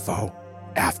info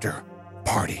after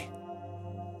party.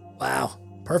 Wow.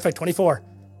 Perfect. 24.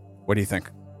 What do you think?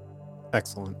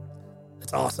 Excellent.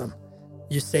 It's awesome.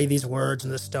 You say these words in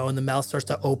the stone, the mouth starts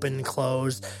to open and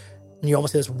close, and you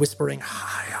almost hear this whispering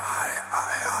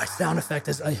sound effect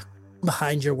as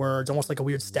behind your words, almost like a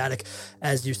weird static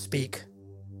as you speak.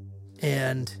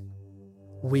 And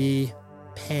we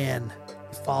pan.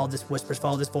 We follow this whispers,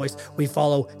 follow this voice. We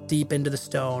follow deep into the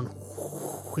stone,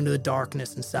 into the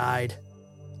darkness inside.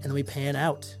 And then we pan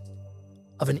out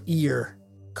of an ear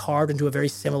carved into a very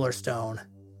similar stone,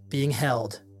 being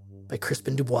held by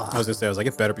Crispin Dubois. I was gonna say,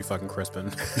 it better be fucking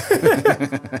Crispin.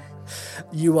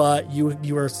 You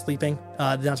were sleeping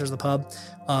downstairs of the pub.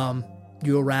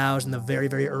 You aroused in the very,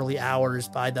 very early hours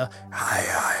by the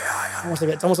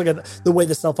it's almost like the way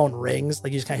the cell phone rings.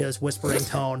 Like you just kind of hear this whispering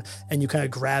tone, and you kind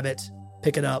of grab it,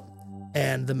 pick it up,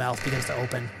 and the mouth begins to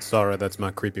open. Sorry, that's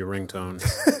my creepy ringtone.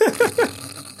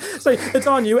 So it's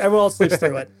on you. Everyone else sleeps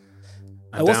through it.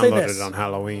 I will say this. Downloaded it on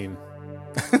Halloween.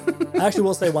 I actually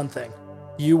will say one thing.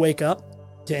 You wake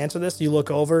up to answer this. You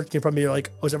look over. You probably be like,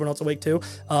 "Oh, is everyone else awake too?"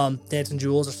 Dance and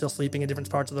Jules are still sleeping in different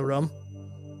parts of the room.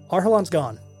 Arhelon's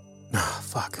gone. Oh,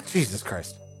 fuck. Jesus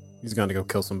Christ. He's gone to go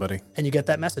kill somebody. And you get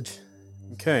that message.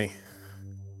 Okay.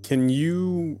 Can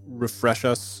you refresh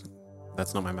us?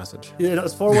 That's not my message. Yeah,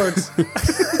 it's 4 words.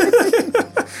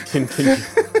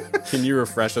 Can you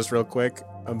refresh us real quick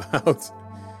about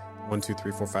 1, 2,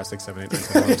 3, 4, 5, 6, 7, 8,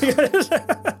 9, 10,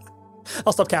 11.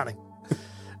 I'll stop counting.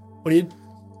 What do you?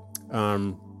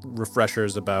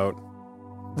 Refreshers about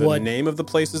the name of the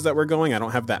places that we're going. I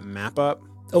don't have that map up.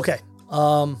 Okay.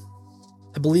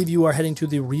 I believe you are heading to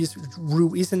the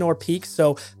Ruisanor Peak.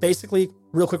 So basically,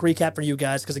 real quick recap for you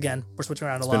guys, because again, we're switching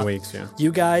around a lot. It's been weeks, yeah.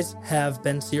 You guys have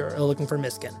been looking for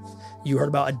Miskin. You heard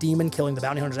about a demon killing the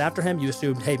bounty hunters after him. You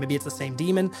assumed, hey, maybe it's the same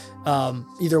demon.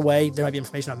 Either way, there might be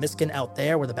information on Miskin out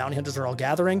there where the bounty hunters are all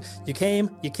gathering. You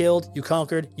came, you killed, you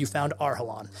conquered, you found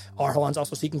Arhelon. Arhelon's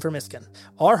also seeking for Miskin.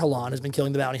 Arhelon has been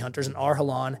killing the bounty hunters, and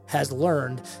Arhelon has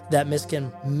learned that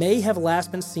Miskin may have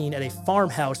last been seen at a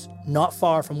farmhouse not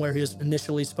far from where he was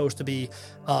initially supposed to be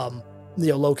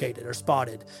located or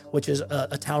spotted, which is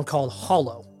a town called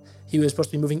Hollow. He was supposed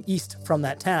to be moving east from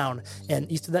that town,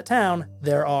 and east of that town,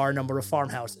 there are a number of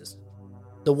farmhouses.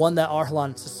 The one that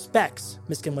Arhelon suspects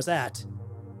Miskin was at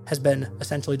has been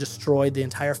essentially destroyed, the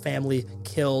entire family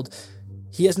killed.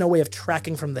 He has no way of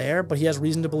tracking from there, but he has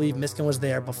reason to believe Miskin was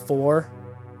there before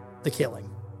the killing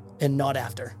and not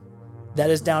after. That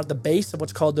is down at the base of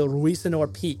what's called the Ruisanor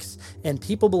Peaks, and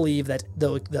people believe that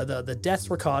the deaths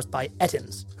were caused by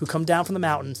Ettins, who come down from the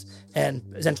mountains and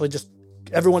essentially just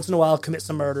every once in a while commit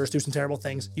some murders, do some terrible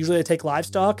things. Usually they take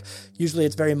livestock. Usually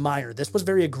it's very minor. This was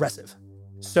very aggressive.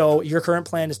 So your current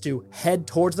plan is to head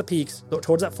towards the peaks,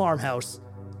 towards that farmhouse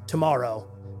tomorrow,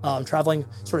 traveling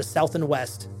sort of south and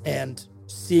west and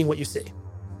seeing what you see.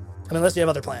 I mean, unless you have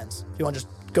other plans. If you want to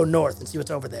just go north and see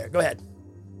what's over there, go ahead.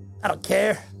 I don't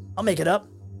care. I'll make it up.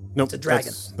 Nope. It's a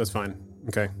dragon. That's fine.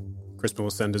 Okay. Crispin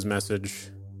will send his message.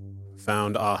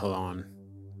 Found Arhelon.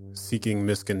 Seeking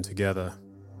Miskin together.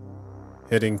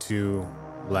 Heading to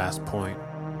last point.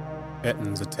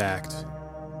 Ettin's attacked.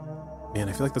 Man,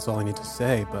 I feel like that's all I need to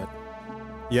say, but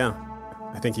yeah.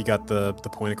 I think he got the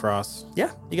point across.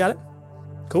 Yeah, you got it.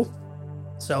 Cool.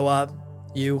 So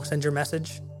you send your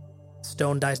message.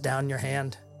 Stone dies down in your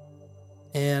hand.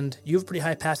 And you have pretty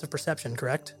high passive perception,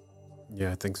 correct?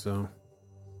 Yeah, I think so.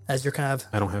 As you're kind of...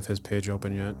 I don't have his page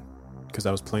open yet. because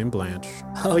I was playing Blanche.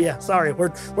 Oh yeah, sorry.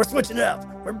 We're switching up.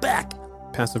 We're back.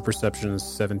 Passive perception is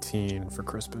 17 for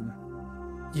Crispin.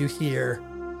 You hear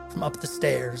from up the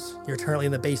stairs. You're currently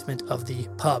in the basement of the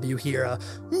pub. You hear a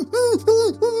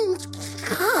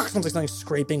sounds like something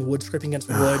scraping, wood scraping against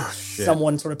wood.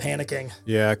 Someone sort of panicking.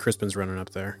 Yeah, Crispin's running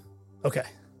up there. Okay.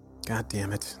 God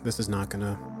damn it. This is not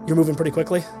gonna... You're moving pretty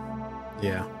quickly?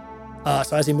 Yeah.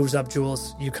 So as he moves up,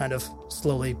 Jules, you kind of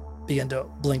slowly begin to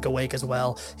blink awake as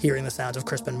well, hearing the sounds of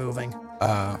Crispin moving.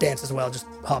 Dance as well just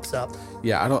hops up.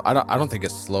 Yeah, I don't think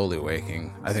it's slowly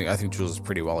waking. I think Jules is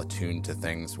pretty well attuned to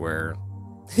things where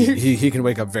he can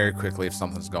wake up very quickly if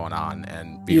something's going on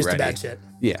and be used ready. to bad shit.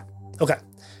 Yeah. Okay.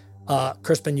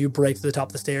 Crispin, you break to the top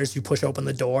of the stairs. You push open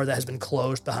the door that has been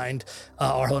closed behind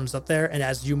Arhalan's up there. And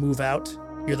as you move out,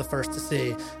 you're the first to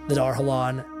see that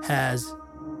Arhalan has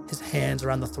his hands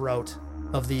around the throat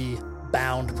of the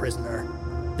bound prisoner,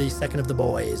 the second of the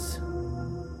boys.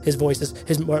 His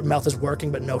mouth is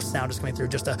working, but no sound is coming through.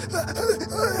 Just as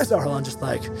Arhalan just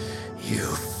like, you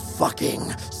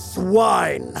fucking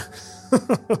swine.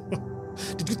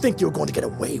 Did you think you were going to get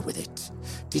away with it?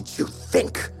 Did you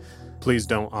think? Please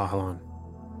don't, Arhalan.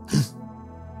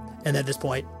 And at this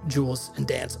point, Jules and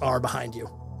Dance are behind you.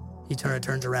 He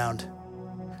turns around.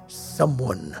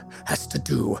 Someone has to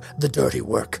do the dirty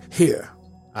work here.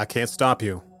 I can't stop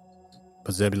you,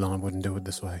 but Zebulon wouldn't do it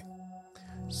this way.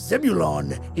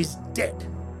 Zebulon is dead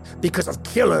because of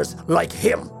killers like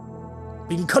him.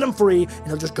 We can cut him free, and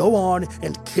he'll just go on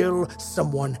and kill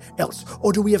someone else.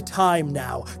 Or do we have time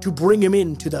now to bring him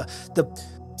into the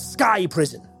sky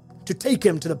prison, to take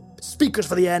him to the speakers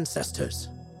for the ancestors?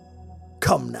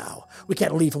 Come now. We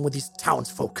can't leave him with these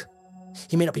townsfolk.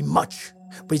 He may not be much,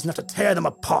 but he's enough to tear them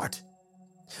apart.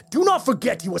 Do not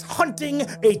forget he was hunting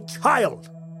a child.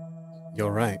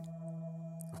 You're right.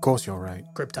 Of course you're right.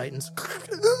 Crypt Titans.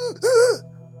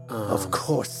 Of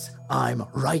course, I'm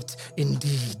right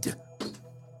indeed.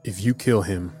 If you kill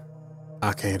him,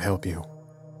 I can't help you.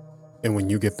 And when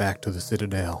you get back to the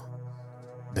Citadel,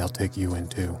 they'll take you in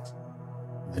too.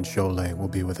 Then Sholay will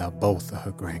be without both of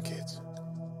her grandkids.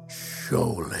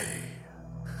 Sholay.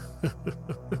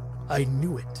 I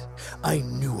knew it. I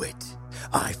knew it.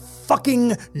 I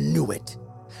fucking knew it.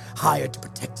 Hired to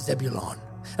protect Zebulon.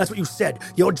 That's what you said.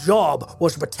 Your job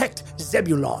was to protect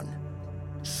Zebulon.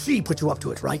 She put you up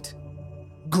to it, right?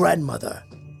 Grandmother.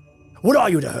 What are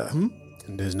you to her,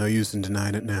 And there's no use in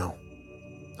denying it now.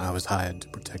 I was hired to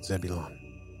protect Zebulon.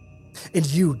 And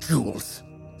you, Jules.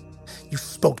 You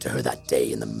spoke to her that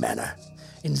day in the manor,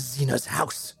 in Xena's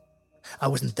house. I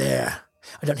wasn't there.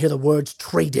 I don't hear the words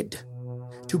traded.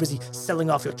 Too busy selling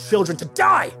off your children to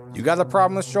die. You got a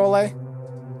problem with Sholay?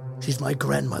 She's my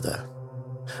grandmother.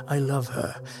 I love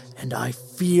her, and I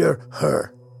fear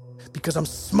her. Because I'm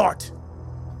smart.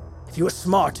 If you were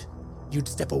smart, you'd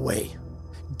step away.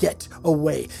 Get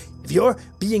away. If you're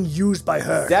being used by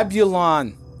her...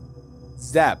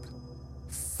 Zeb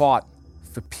fought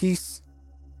for peace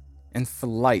and for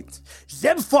light.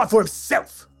 Zeb fought for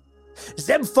himself.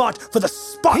 Zeb fought for the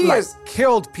spotlight. He has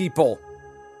killed people.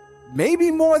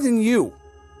 Maybe more than you.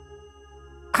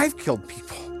 I've killed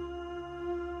people.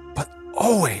 But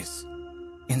always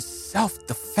in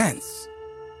self-defense.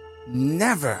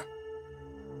 Never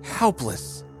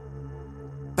helpless,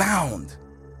 bound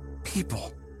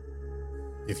people.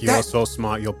 If you are so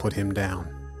smart, you'll put him down.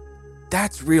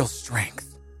 That's real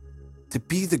strength. To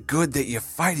be the good that you're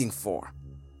fighting for.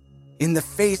 In the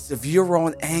face of your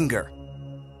own anger.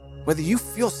 Whether you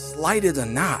feel slighted or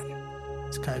not.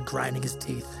 He's kind of grinding his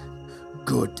teeth.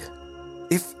 Good.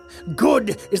 If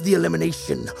good is the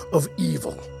elimination of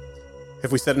evil.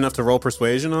 Have we said enough to roll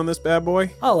persuasion on this bad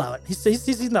boy? I'll allow it.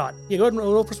 He's not. You go ahead and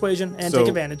roll persuasion and take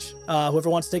advantage. Whoever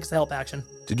wants to take the help action.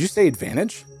 Did you say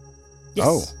advantage? Yes.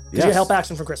 Oh, yes. yes. You help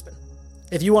action from Crispin.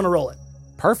 If you want to roll it.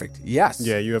 Perfect. Yes.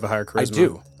 Yeah, you have a higher charisma. I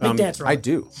do. Make dance roll. I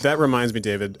do. That reminds me,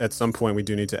 David, at some point we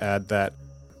do need to add that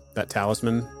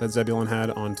talisman that Zebulon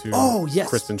had onto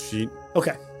Crispin's sheet.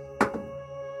 Okay.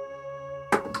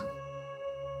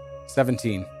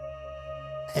 17.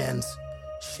 Hands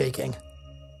shaking.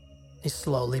 He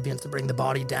slowly begins to bring the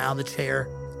body down the chair,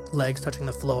 legs touching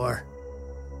the floor.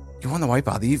 You want to wipe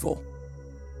out evil.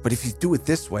 But if you do it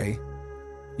this way,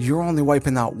 you're only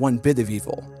wiping out one bit of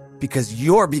evil. Because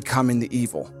you're becoming the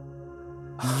evil.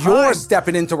 You're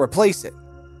stepping in to replace it.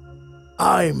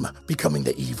 I'm becoming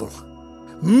the evil.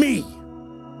 Me.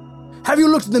 Have you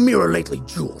looked in the mirror lately,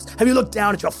 Jules? Have you looked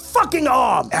down at your fucking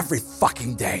arm? Every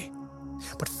fucking day.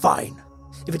 But fine.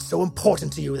 If it's so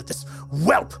important to you that this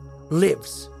whelp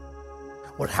lives,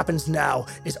 what happens now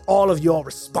is all of your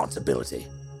responsibility.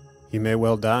 He may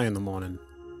well die in the morning.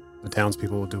 The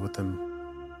townspeople will do with him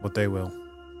What they will.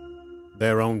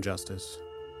 Their own justice.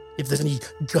 If there's any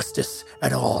justice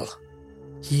at all,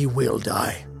 he will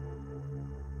die.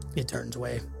 He turns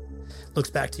away, looks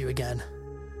back to you again.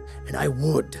 And I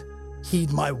would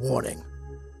heed my warning.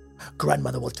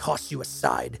 Grandmother will toss you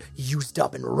aside, used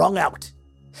up and wrung out.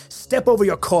 Step over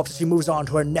your corpse as she moves on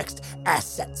to her next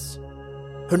assets,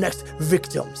 her next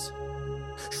victims.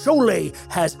 Cholet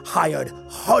has hired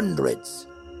hundreds,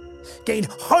 gained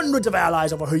hundreds of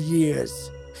allies over her years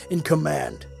in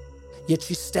command. Yet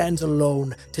she stands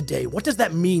alone today. What does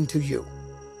that mean to you?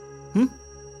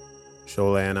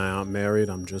 Cholet and I aren't married.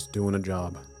 I'm just doing a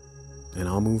job. And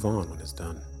I'll move on when it's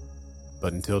done.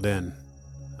 But until then,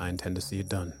 I intend to see it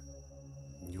done.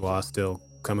 You are still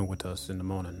coming with us in the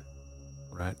morning,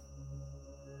 right?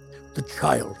 The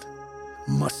child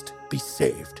must be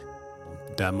saved.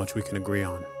 That much we can agree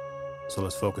on. So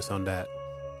let's focus on that.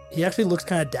 He actually looks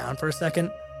kind of down for a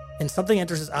second, and something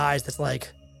enters his eyes that's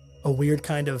like a weird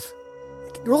kind of...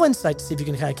 Roll insight to see if you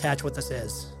can kind of catch what this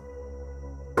is.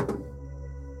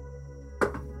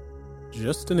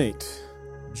 Just an 8.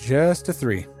 Just a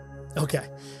 3. Okay.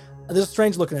 There's a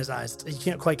strange look in his eyes. You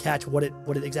can't quite catch what it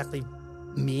exactly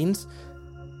means,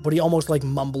 but he almost like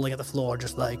mumbling at the floor,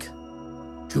 just like,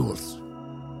 Jules,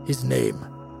 his name.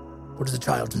 What is the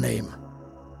child's name?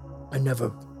 I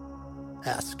never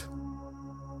asked.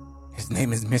 His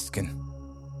name is Miskin.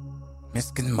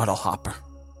 Miskin Muddlehopper.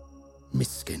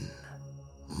 Miskin.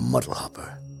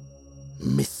 Muddlehopper.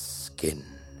 Miskin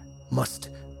must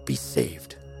be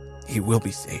saved. He will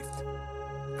be saved.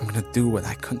 I'm gonna do what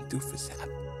I couldn't do for Zap.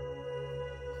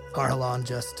 Arhalan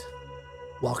just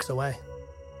walks away.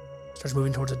 Starts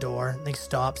moving towards the door. Then he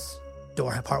stops.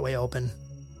 Door partway open.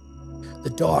 The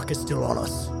dark is still on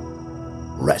us.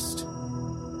 Rest.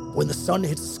 When the sun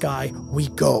hits the sky, we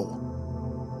go.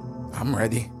 I'm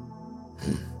ready.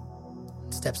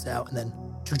 Steps out and then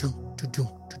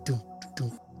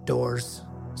doors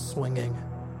swinging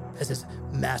as his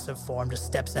massive form just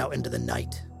steps out into the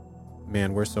night.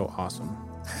 Man, we're so awesome.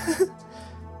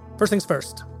 First things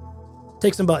first.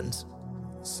 Take some buttons.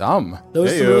 Some. That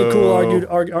was a really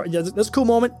cool yeah, that's a cool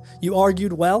moment. You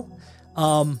argued well.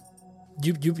 You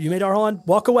made Arhalan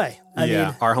walk away. I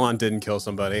mean, Arhalan didn't kill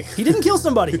somebody. He didn't kill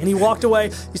somebody, and he walked away.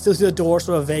 You still see the door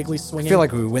sort of vaguely swinging. I feel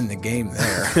like we win the game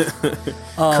there.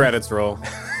 Credits roll.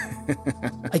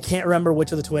 I can't remember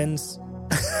which of the twins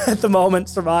at the moment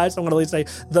survives. So I'm going to at least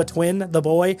say the twin, the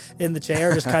boy in the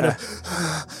chair, just kind of...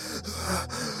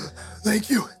 Thank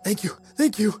you.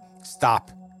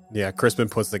 Stop. Yeah, Crispin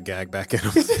puts the gag back in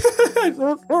him.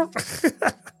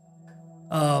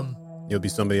 You'll be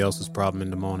somebody else's problem in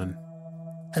the morning.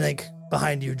 I think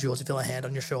behind you, Jules, you feel a hand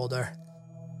on your shoulder.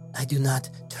 I do not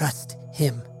trust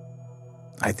him.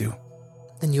 I do.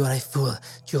 Then you are a fool,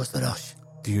 Jules LaRoche.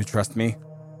 Do you trust me?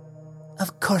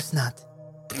 Of course not.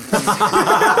 She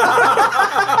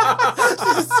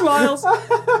just smiles.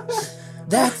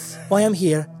 That's why I'm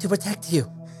here, to protect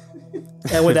you.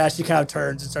 And with that, she kind of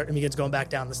turns and begins going back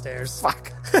down the stairs.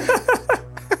 Fuck.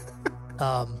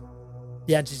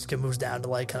 Yeah, she just moves down to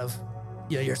like kind of,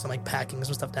 you hear some like packing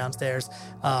some stuff downstairs.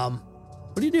 What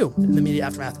do you do in the immediate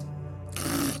aftermath?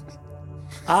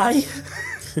 I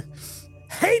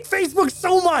hate Facebook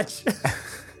so much.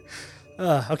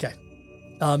 Okay.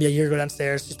 Yeah, you go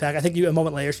downstairs. She's back. I think a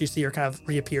moment later, you see her kind of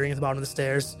reappearing at the bottom of the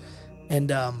stairs, and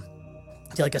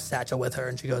she like a satchel with her,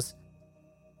 and she goes,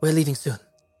 "We're leaving soon,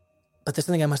 but there's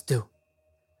something I must do.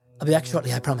 I'll be back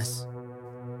shortly, I promise."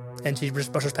 And she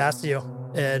just brushes past you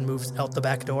and moves out the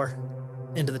back door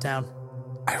into the town.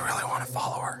 I really want to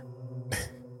follow her.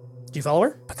 Do you follow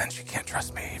her? But then she can't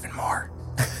trust me even more.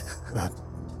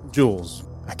 Jules,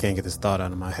 I can't get this thought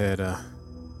out of my head.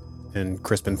 And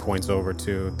Crispin points over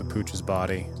to the pooch's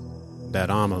body. That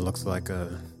armor looks like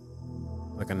a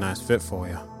nice fit for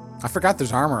you. I forgot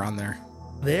there's armor on there.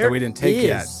 There that we didn't take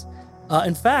yet.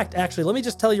 In fact, actually, let me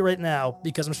just tell you right now,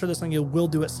 because I'm sure there's something you will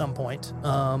do at some point.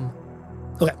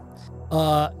 Okay.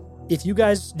 Do you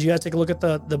guys take a look at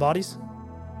the bodies?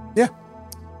 Yeah.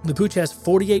 The pooch has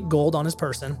 48 gold on his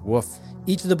person. Woof.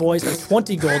 Each of the boys has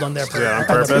 20 gold on their person. Yeah, on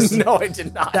purpose. No, I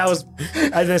did not. I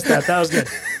missed that. That was good.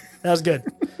 That was good.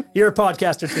 You're a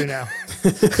podcaster too now.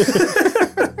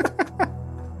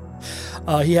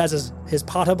 He has his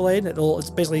pata blade. It's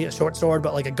basically a short sword,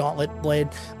 but like a gauntlet blade.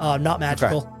 Not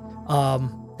magical. Okay.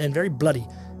 And very bloody.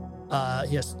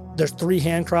 There's 3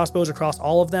 hand crossbows across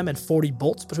all of them and 40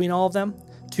 bolts between all of them.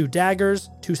 2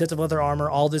 daggers, 2 sets of leather armor,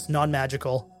 all this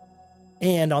non-magical.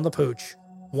 And on the pooch,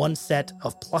 1 set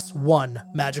of +1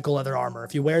 magical leather armor.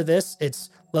 If you wear this,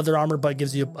 it's leather armor, but it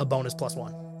gives you a bonus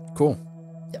 +1. Cool.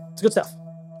 Yeah, it's good stuff.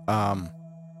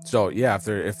 So yeah,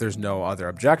 if there's no other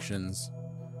objections,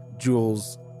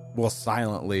 Jules will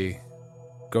silently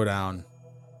go down.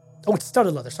 Oh, it's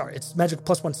studded leather. Sorry. It's magic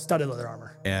 +1 studded leather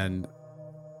armor. And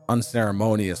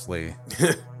unceremoniously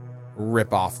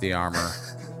rip off the armor.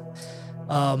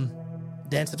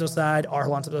 Dan steps aside,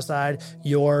 Arhalan steps aside.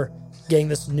 You're getting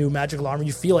this new magical armor.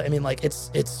 You feel it. I mean, like, it's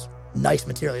nice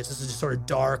material. It's just sort of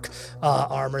dark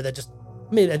armor that just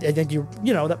made, I think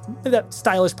that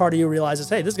stylish part of you realizes,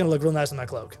 hey, this is going to look real nice on my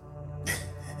cloak.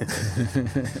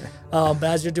 But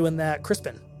as you're doing that,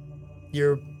 Crispin,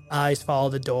 your eyes follow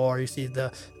the door. You see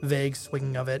the vague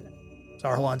swinging of it. So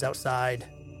Arhalan's outside.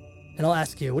 And I'll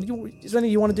ask you, is there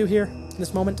anything you want to do here in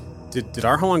this moment? Did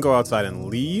Arhalan go outside and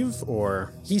leave,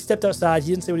 or? He stepped outside.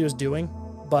 He didn't say what he was doing,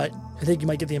 but I think you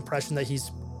might get the impression that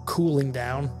he's cooling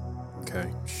down.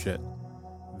 Okay, shit.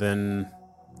 Then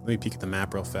let me peek at the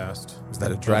map real fast. Is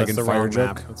that a dragon fire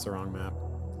joke? That's the wrong map.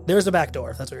 There's a back door,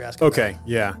 if that's what you're asking. Okay,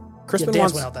 yeah. Crispin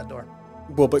Dance went out that door.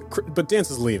 Well, but Dance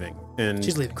is leaving, and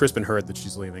she's leaving. Crispin heard that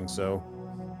she's leaving, so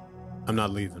I'm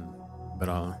not leaving.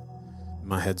 But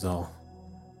my head's all,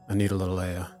 I need a little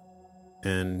air.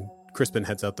 And Crispin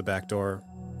heads out the back door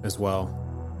as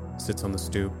well, sits on the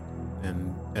stoop,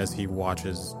 and as he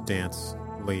watches Dance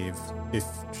leave, if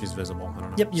she's visible, I don't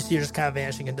know. Yep, you see her just kind of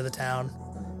vanishing into the town.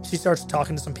 She starts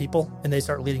talking to some people, and they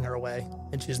start leading her away,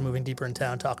 and she's moving deeper in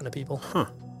town, talking to people. Huh,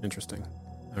 interesting.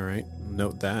 All right,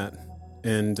 note that.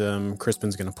 And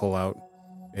Crispin's going to pull out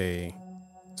a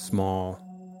small,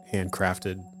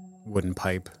 handcrafted wooden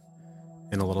pipe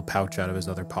and a little pouch out of his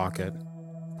other pocket,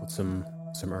 put some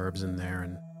herbs in there,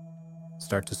 and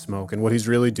start to smoke. And what he's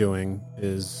really doing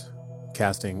is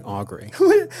casting augury.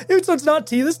 So it's not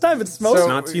tea this time, it's smoke? It's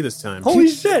not tea this time. Holy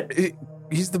shit!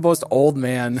 He's the most old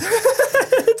man.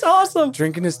 It's awesome.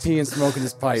 Drinking his tea and smoking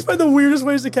his pipe. It's one of the weirdest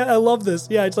ways to cast. I love this.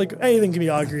 Yeah, it's like anything can be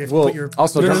augury if you put your...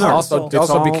 Also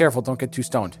be careful. Don't get too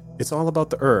stoned. It's all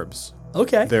about the herbs.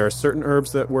 Okay. There are certain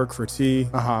herbs that work for tea.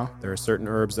 Uh-huh. There are certain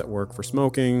herbs that work for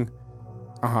smoking.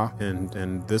 Uh-huh.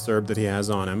 And this herb that he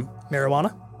has on him...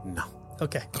 Marijuana? No.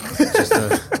 Okay. Just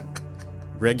a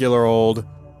regular old,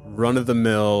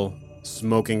 run-of-the-mill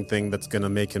smoking thing that's going to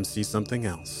make him see something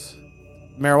else.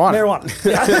 Marijuana.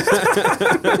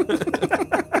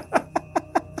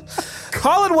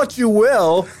 Call it what you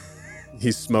will.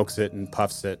 He smokes it and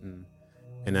puffs it, and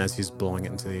as he's blowing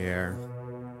it into the air,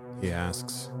 he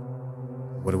asks,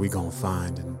 what are we going to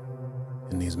find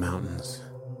in these mountains?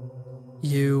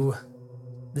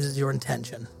 This is your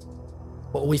intention.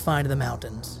 What will we find in the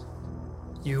mountains?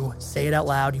 You say it out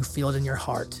loud, you feel it in your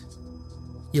heart.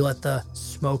 You let the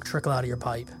smoke trickle out of your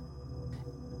pipe.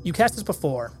 You cast this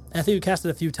before, and I think you cast it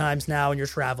a few times now in your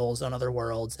travels on other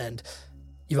worlds, and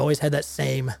you've always had that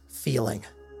same feeling.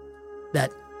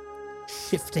 That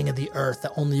shifting of the earth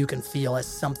that only you can feel as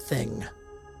something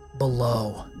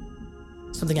below.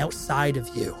 Something outside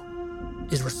of you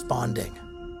is responding.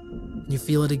 And you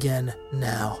feel it again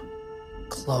now.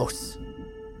 Close.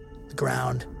 The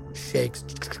ground shakes.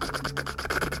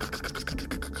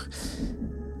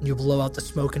 You blow out the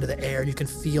smoke into the air, and you can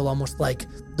feel almost like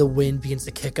the wind begins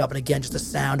to kick up, and again, just a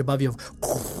sound above you of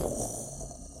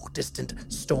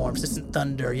distant storms, distant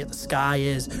thunder, yet the sky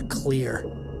is clear.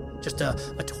 Just a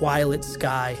twilight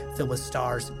sky filled with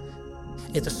stars.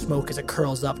 Yet the smoke, as it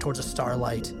curls up towards the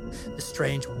starlight, the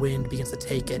strange wind begins to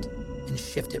take it and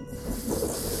shift it.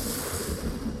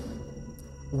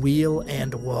 Weal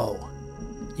and woe.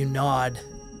 You nod,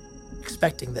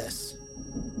 expecting this.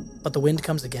 But the wind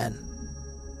comes again.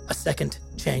 A second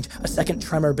change, a second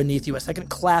tremor beneath you, a second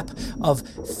clap of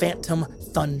phantom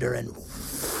thunder, and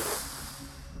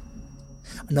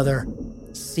another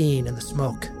scene in the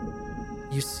smoke.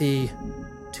 You see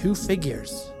two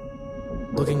figures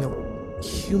looking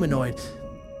humanoid,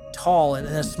 tall, and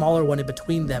a smaller one in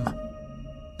between them.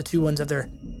 The two ones have their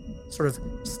sort of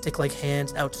stick-like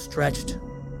hands outstretched.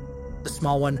 The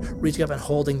small one reaching up and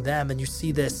holding them, and you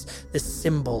see this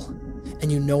symbol,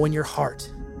 and you know in your heart,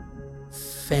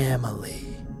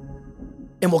 family.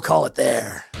 And we'll call it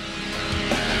there.